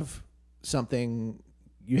you have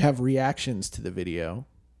reactions to the video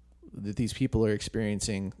that these people are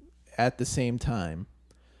experiencing at the same time.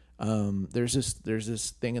 There's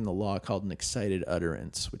this thing in the law called an excited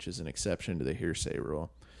utterance, which is an exception to the hearsay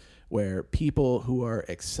rule, where people who are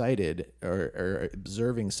excited or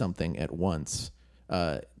observing something at once,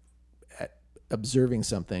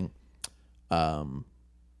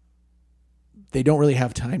 they don't really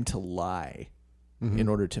have time to lie in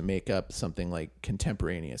order to make up something like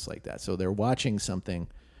contemporaneous like that. So they're watching something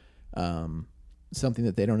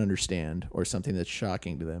that they don't understand, or something that's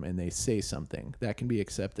shocking to them, and they say something that can be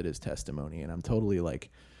accepted as testimony. And I'm totally like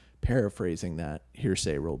paraphrasing that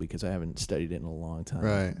hearsay rule because I haven't studied it in a long time.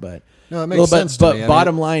 Right. But no, it makes sense to me. But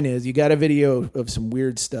bottom line is, you got a video of some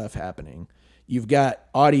weird stuff happening. You've got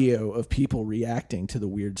audio of people reacting to the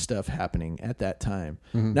weird stuff happening at that time.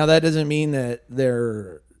 Now, that doesn't mean that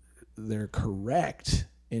they're correct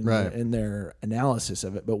in their analysis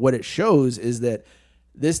of it, but what it shows is that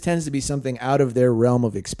this tends to be something out of their realm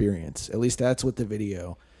of experience. At least that's what the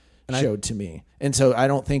video showed to me. And so I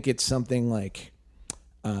don't think it's something like,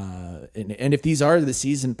 and if these are the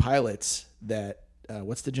seasoned pilots that,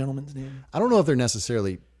 what's the gentleman's name? I don't know if they're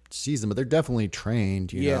necessarily seasoned, but they're definitely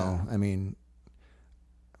trained, you know? I mean,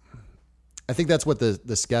 I think that's what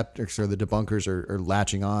the skeptics or the debunkers are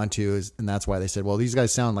latching on to, and that's why they said, well, these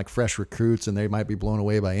guys sound like fresh recruits and they might be blown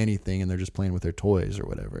away by anything and they're just playing with their toys or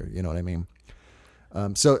whatever. You know what I mean? I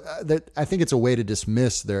think it's a way to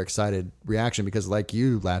dismiss their excited reaction because, like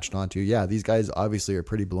you latched onto, these guys obviously are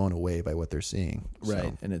pretty blown away by what they're seeing. Right.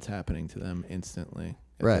 So. And it's happening to them instantly.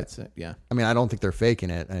 Right. Yeah. I mean, I don't think they're faking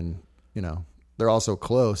it, and, you know, they're also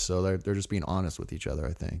close, so they're just being honest with each other,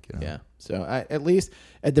 I think. You know? Yeah. So at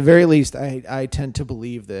the very least, I tend to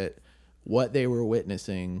believe that what they were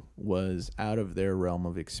witnessing was out of their realm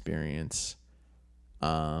of experience,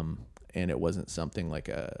 and it wasn't something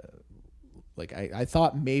I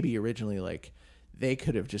thought maybe originally like they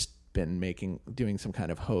could have just been doing some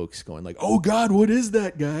kind of hoax, going like, "Oh God, what is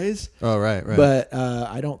that, guys?" Oh, right. But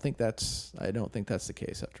I don't think that's the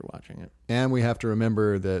case after watching it. And we have to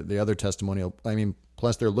remember the other testimonial. I mean,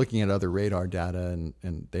 plus they're looking at other radar data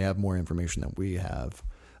and they have more information than we have,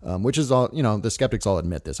 which is all, you know, the skeptics all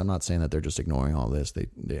admit this. I'm not saying that they're just ignoring all this.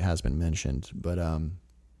 It has been mentioned, but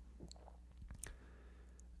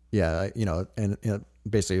you know, and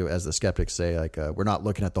basically, as the skeptics say, like, we're not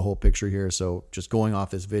looking at the whole picture here. So just going off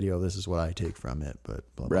this video, this is what I take from it.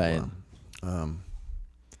 But blah, blah, right. blah.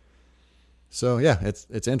 So yeah,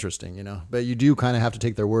 it's interesting, you know, but you do kind of have to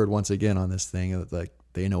take their word once again on this thing. Like,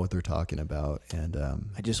 they know what they're talking about. And,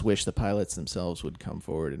 I just wish the pilots themselves would come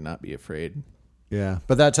forward and not be afraid. Yeah.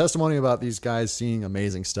 But that testimony about these guys seeing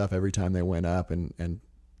amazing stuff every time they went up, and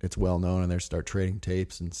it's well known, and they start trading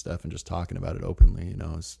tapes and stuff and just talking about it openly, you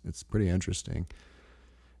know, it's pretty interesting.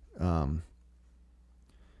 Let's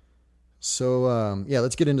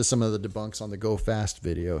get into some of the debunks on the Go Fast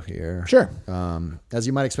video here. Sure. As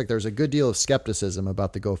you might expect, there's a good deal of skepticism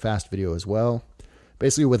about the Go Fast video as well.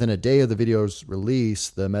 Basically, within a day of the video's release,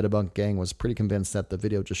 the Metabunk gang was pretty convinced that the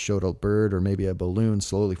video just showed a bird or maybe a balloon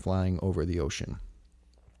slowly flying over the ocean.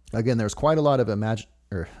 Again, there's quite a lot of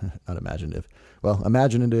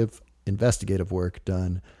imaginative investigative work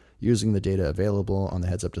done using the data available on the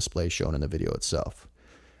heads-up display shown in the video itself.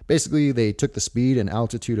 Basically, they took the speed and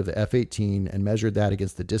altitude of the F-18 and measured that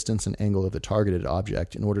against the distance and angle of the targeted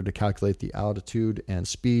object in order to calculate the altitude and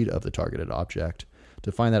speed of the targeted object,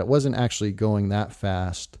 to find that it wasn't actually going that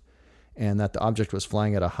fast and that the object was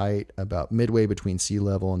flying at a height about midway between sea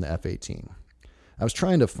level and the F-18. I was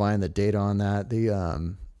trying to find the data on that. They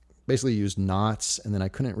basically used knots, and then I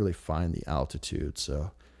couldn't really find the altitude.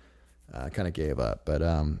 So I kind of gave up. But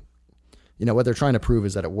what they're trying to prove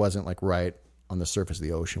is that it wasn't like right on the surface of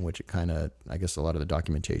the ocean, which it kind of, I guess, a lot of the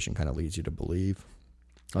documentation kind of leads you to believe.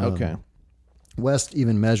 Okay. West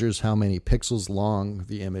even measures how many pixels long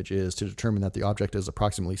the image is to determine that the object is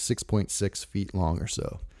approximately 6.6 feet long or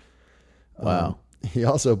so. Wow. He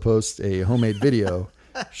also posts a homemade video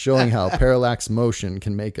showing how parallax motion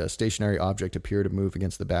can make a stationary object appear to move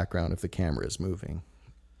against the background if the camera is moving.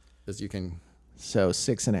 As you can... So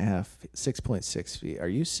 6.6 feet. Are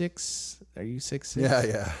you 6? Are you 6'6"?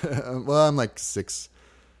 Yeah. Well, I'm like 6'4",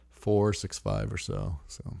 6'5" or so.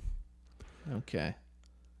 Okay.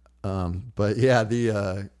 But yeah,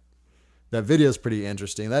 that video is pretty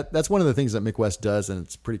interesting. That's one of the things that Mick West does, and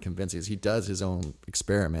it's pretty convincing, is he does his own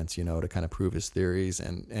experiments, to kind of prove his theories.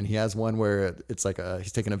 And he has one where it's like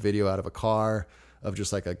he's taking a video out of a car of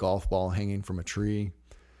just like a golf ball hanging from a tree.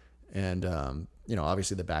 And,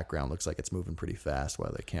 obviously the background looks like it's moving pretty fast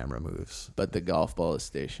while the camera moves. But the golf ball is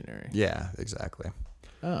stationary. Yeah, exactly.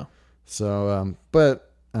 Oh. So,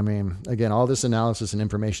 but I mean, again, all this analysis and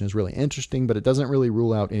information is really interesting, but it doesn't really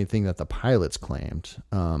rule out anything that the pilots claimed,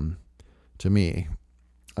 to me.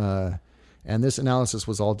 And this analysis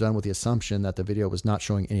was all done with the assumption that the video was not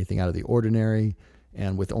showing anything out of the ordinary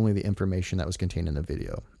and with only the information that was contained in the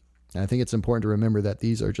video. And I think it's important to remember that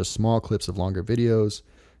these are just small clips of longer videos,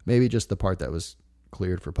 maybe just the part that was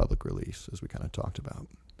cleared for public release, as we kind of talked about.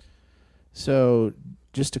 So,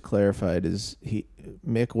 just to clarify,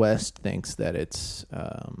 Mick West thinks that it's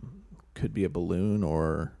could be a balloon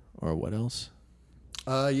or what else?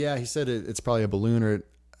 Yeah, he said it's probably a balloon, or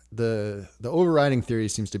the overriding theory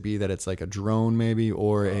seems to be that it's like a drone, maybe,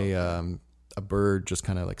 or a bird just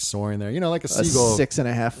kind of like soaring there. Like a seagull.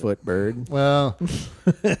 6.5 foot bird. Well,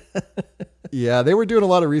 yeah, they were doing a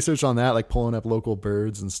lot of research on that, like pulling up local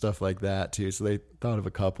birds and stuff like that too. So they thought of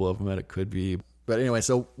a couple of them that it could be. But anyway,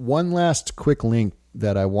 so one last quick link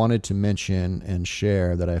that I wanted to mention and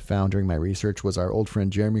share that I found during my research was our old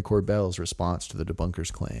friend Jeremy Corbell's response to the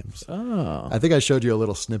debunkers' claims. Oh. I think I showed you a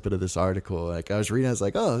little snippet of this article. Like I was reading, I was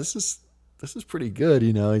like, oh, this is pretty good.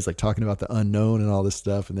 He's like talking about the unknown and all this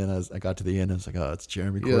stuff. And then I got to the end, I was like, oh, it's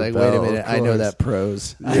Jeremy Corbell. You're like, wait a minute. I know that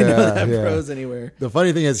prose. Yeah, I know that prose anywhere. The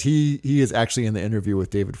funny thing is he is actually in the interview with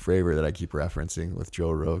David Fravor that I keep referencing with Joe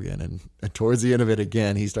Rogan. And towards the end of it,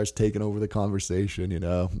 again, he starts taking over the conversation,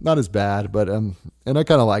 not as bad, but, and I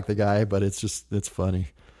kind of like the guy, but it's funny.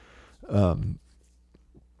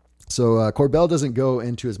 So Corbell doesn't go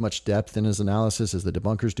into as much depth in his analysis as the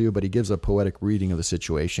debunkers do, but he gives a poetic reading of the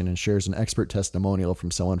situation and shares an expert testimonial from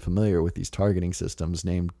someone familiar with these targeting systems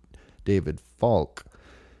named David Falk.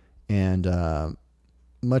 And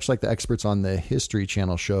much like the experts on the History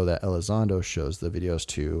Channel show that Elizondo shows the videos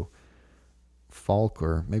to, Falk,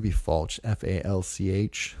 or maybe Falch,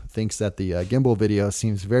 Falch, thinks that the gimbal video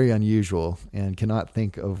seems very unusual and cannot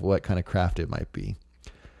think of what kind of craft it might be.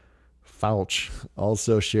 Falch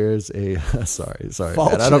also shares a sorry,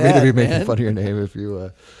 man. I don't mean to be making fun of your name. If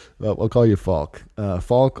you, I'll call you Falk.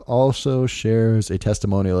 Falk also shares a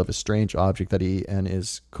testimonial of a strange object that he and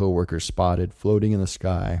his coworkers spotted floating in the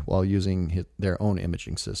sky while using their own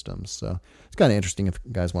imaging systems. So it's kind of interesting if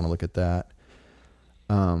you guys want to look at that.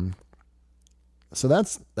 So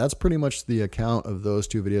that's pretty much the account of those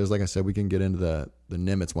two videos. Like I said, we can get into the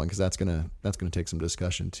Nimitz one because that's gonna take some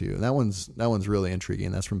discussion too. And that one's really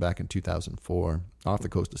intriguing. That's from back in 2004, off the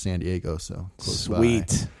coast of San Diego. So close sweet.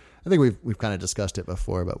 By. I think we've kind of discussed it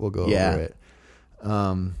before, but we'll go over it.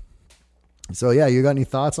 So yeah, you got any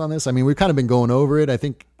thoughts on this? I mean, we've kind of been going over it. I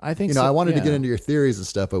think so, I wanted to get into your theories and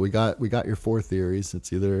stuff, but we got your 4 theories.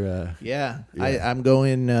 It's either I'm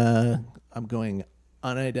going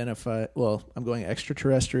unidentified. Well, I'm going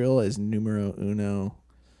extraterrestrial as numero uno.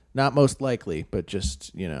 Not most likely, but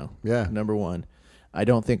just, number 1. I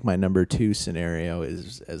don't think my number 2 scenario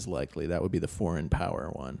is as likely. That would be the foreign power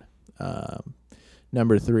one.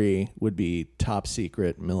 Number 3 would be top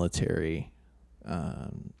secret military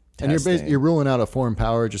testing. And you're ruling out a foreign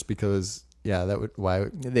power just because, that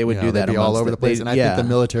would they would do that be all over the place. And I think the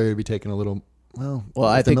military would be taking a little. Well,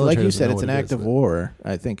 I think, like you said, it's an act of war.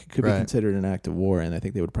 I think it could be considered an act of war, and I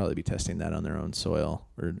think they would probably be testing that on their own soil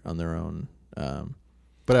or on their own.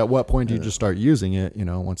 But at what point do you just start using it?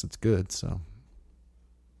 Once it's good. So.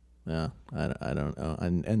 Yeah, I don't know.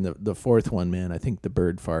 And the fourth one, man, I think the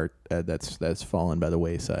bird fart that's fallen by the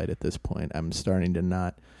wayside at this point. I'm starting to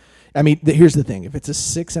not. I mean, here's the thing: if it's a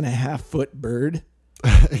 6.5 foot bird.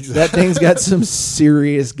 Exactly. That thing's got some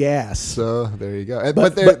serious gas. So there you go.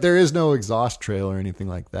 But there is no exhaust trail or anything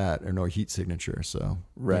like that, or no heat signature. So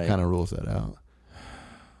that kind of rules that out.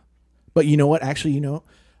 But you know what? Actually,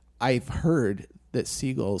 I've heard that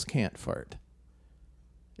seagulls can't fart.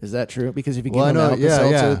 Is that true? Because if you give Well, I them know-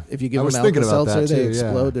 Alka-Seltzer, yeah. if you give I was them thinking about Alka-Seltzer, that they too, yeah.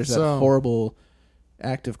 explode. There's that So- horrible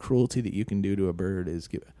act of cruelty that you can do to a bird.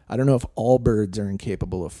 I don't know if all birds are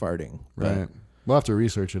incapable of farting. but- Right. We'll have to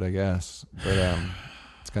research it, I guess. But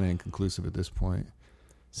it's kind of inconclusive at this point.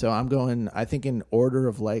 So I'm going, I think in order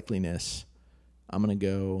of likeliness, I'm going to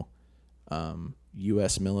go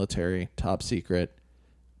U.S. military, top secret,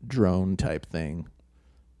 drone type thing,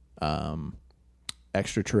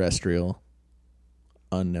 extraterrestrial,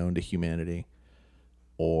 unknown to humanity,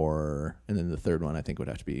 and then the third one I think would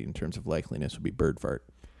have to be, in terms of likeliness, would be bird fart.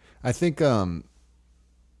 I think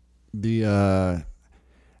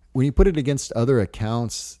when you put it against other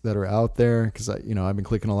accounts that are out there, because I've been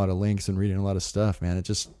clicking a lot of links and reading a lot of stuff, man, it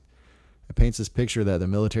paints this picture that the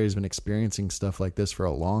military has been experiencing stuff like this for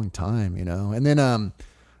a long time, And then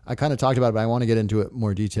I kind of talked about it, but I want to get into it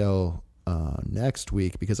more detail next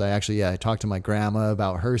week, because I talked to my grandma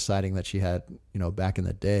about her sighting that she had, back in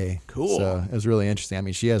the day. Cool. So it was really interesting. I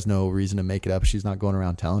mean, she has no reason to make it up. She's not going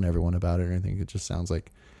around telling everyone about it or anything. It just sounds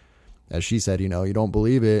like, as she said, you don't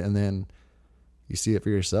believe it, and then you see it for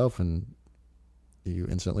yourself and you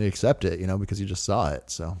instantly accept it, because you just saw it.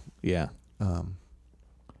 So, Yeah.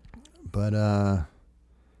 But I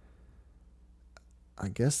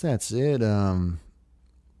guess that's it.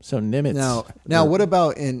 So Nimitz. Now, what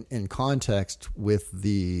about in context with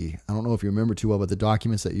I don't know if you remember too well, but the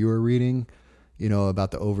documents that you were reading,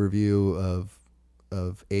 about the overview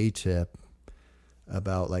of ATIP,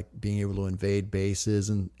 about like being able to invade bases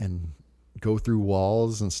and go through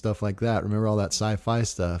walls and stuff like that. Remember all that sci-fi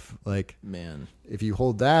stuff? Like, man, if you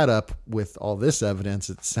hold that up with all this evidence,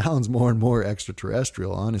 it sounds more and more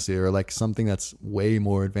extraterrestrial, honestly, or like something that's way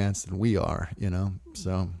more advanced than we are,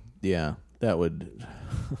 So yeah, that would.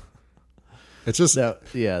 It's just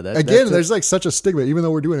again. There's like such a stigma. Even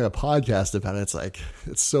though we're doing a podcast about it,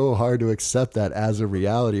 it's so hard to accept that as a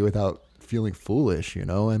reality without feeling foolish.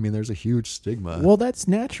 I mean, there's a huge stigma. Well, that's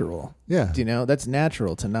natural. Yeah, that's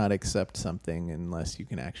natural to not accept something unless you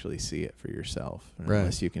can actually see it for yourself,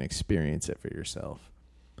 unless you can experience it for yourself.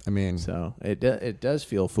 I mean, so it does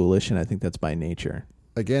feel foolish, and I think that's by nature.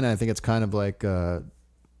 Again, I think it's kind of like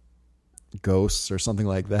ghosts or something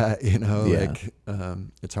like that, like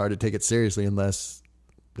it's hard to take it seriously unless,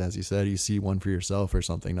 as you said, you see one for yourself or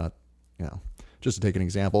something. Not, just to take an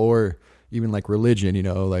example, or even like religion,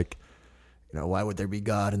 why would there be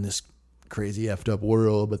God in this crazy effed up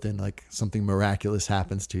world, but then like something miraculous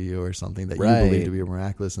happens to you or something that you believe to be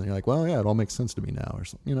miraculous, and you're like, well, yeah, it all makes sense to me now, or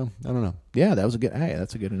something, I don't know. Yeah, that's a good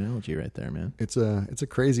analogy right there, man. It's a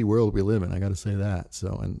crazy world we live in. I got to say that.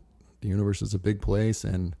 So, and the universe is a big place,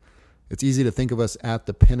 and it's easy to think of us at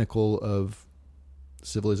the pinnacle of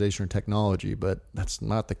civilization or technology, but that's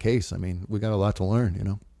not the case. I mean, we got a lot to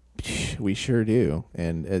learn, We sure do.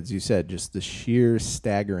 And as you said, just the sheer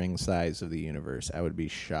staggering size of the universe, I would be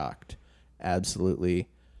shocked, absolutely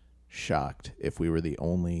shocked, if we were the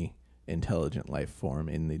only intelligent life form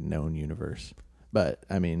in the known universe. But,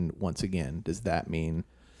 I mean, once again, does that mean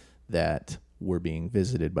that we're being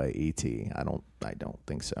visited by ET? I don't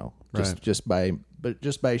think so. Just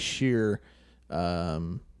by sheer,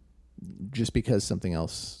 just because something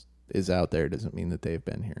else is out there doesn't mean that they've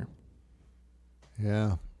been here.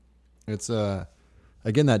 Yeah. It's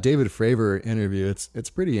again, that David Fravor interview, it's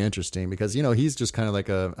pretty interesting because, he's just kind of like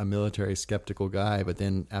a military skeptical guy, but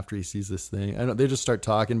then after he sees this thing, they just start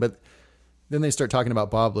talking, but then they start talking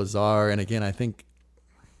about Bob Lazar. And again, I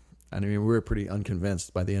mean, we were pretty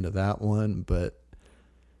unconvinced by the end of that one, but,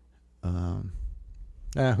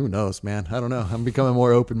 who knows, man? I don't know. I'm becoming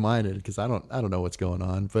more open-minded because I don't know what's going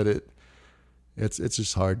on, but it's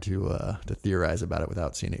just hard to theorize about it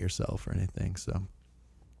without seeing it yourself or anything. So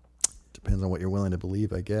depends on what you're willing to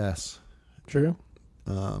believe, I guess. True.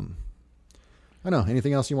 I don't know.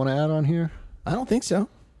 Anything else you want to add on here? I don't think so.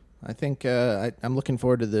 I think I'm looking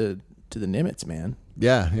forward to the Nimitz, man.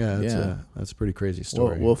 Yeah. That's a pretty crazy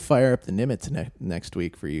story. We'll fire up the Nimitz next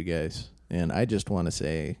week for you guys, and I just want to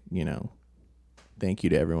say, thank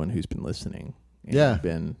you to everyone who's been listening. And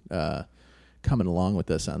been coming along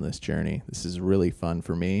with us on this journey. This is really fun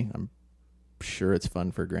for me. I'm sure it's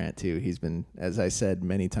fun for Grant too. He's been, as I said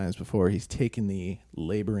many times before, he's taken the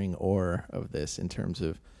laboring oar of this in terms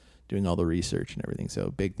of doing all the research and everything.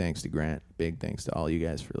 So big thanks to Grant. Big thanks to all you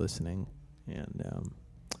guys for listening. And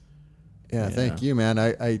thank you, man.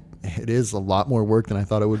 It is a lot more work than I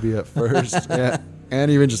thought it would be at first. And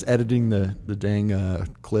even just editing the dang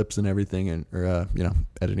clips and everything, or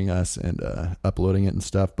editing us and uploading it and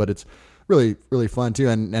stuff. But it's really, really fun too.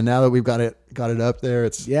 And now that we've got it up there,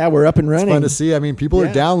 we're up and running. It's fun to see. I mean, people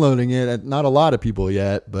are downloading it. Not a lot of people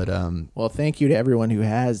yet, but well, thank you to everyone who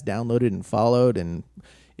has downloaded and followed. And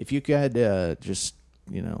if you could just,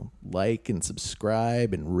 like and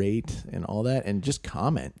subscribe and rate and all that, and just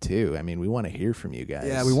comment too. I mean, we want to hear from you guys.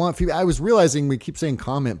 Yeah, we want feedback. I was realizing we keep saying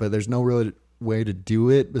comment, but there's no real way to do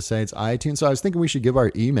it besides iTunes. So I was thinking we should give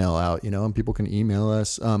our email out, and people can email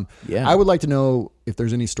us. I would like to know if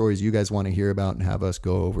there's any stories you guys want to hear about and have us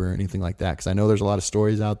go over or anything like that. Cause I know there's a lot of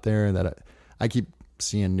stories out there that I keep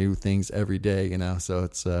seeing new things every day, so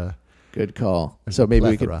it's good call. So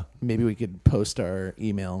maybe we could post our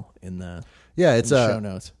email in the show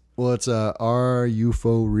notes. Well, it's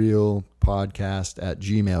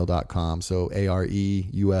areufo.realpodcast@gmail.com. So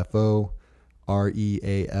AREUFO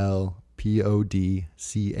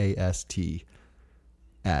REALPODCAST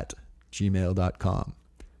 @gmail.com.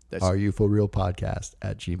 That's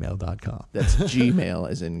areufo.realpodcast@gmail.com. That's Gmail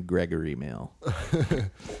as in Gregory Mail.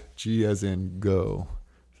 G as in go.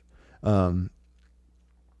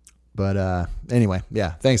 But anyway,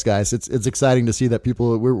 yeah. Thanks, guys. It's exciting to see that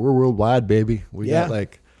people we're worldwide, baby. We're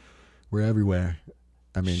everywhere.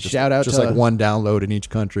 I mean, shout out just to like one download in each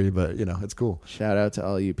country, but it's cool. Shout out to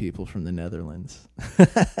all you people from the Netherlands.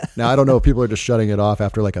 Now I don't know if people are just shutting it off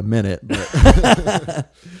after like a minute,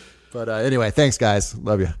 but but anyway, thanks, guys.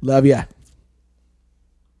 Love you. Love ya.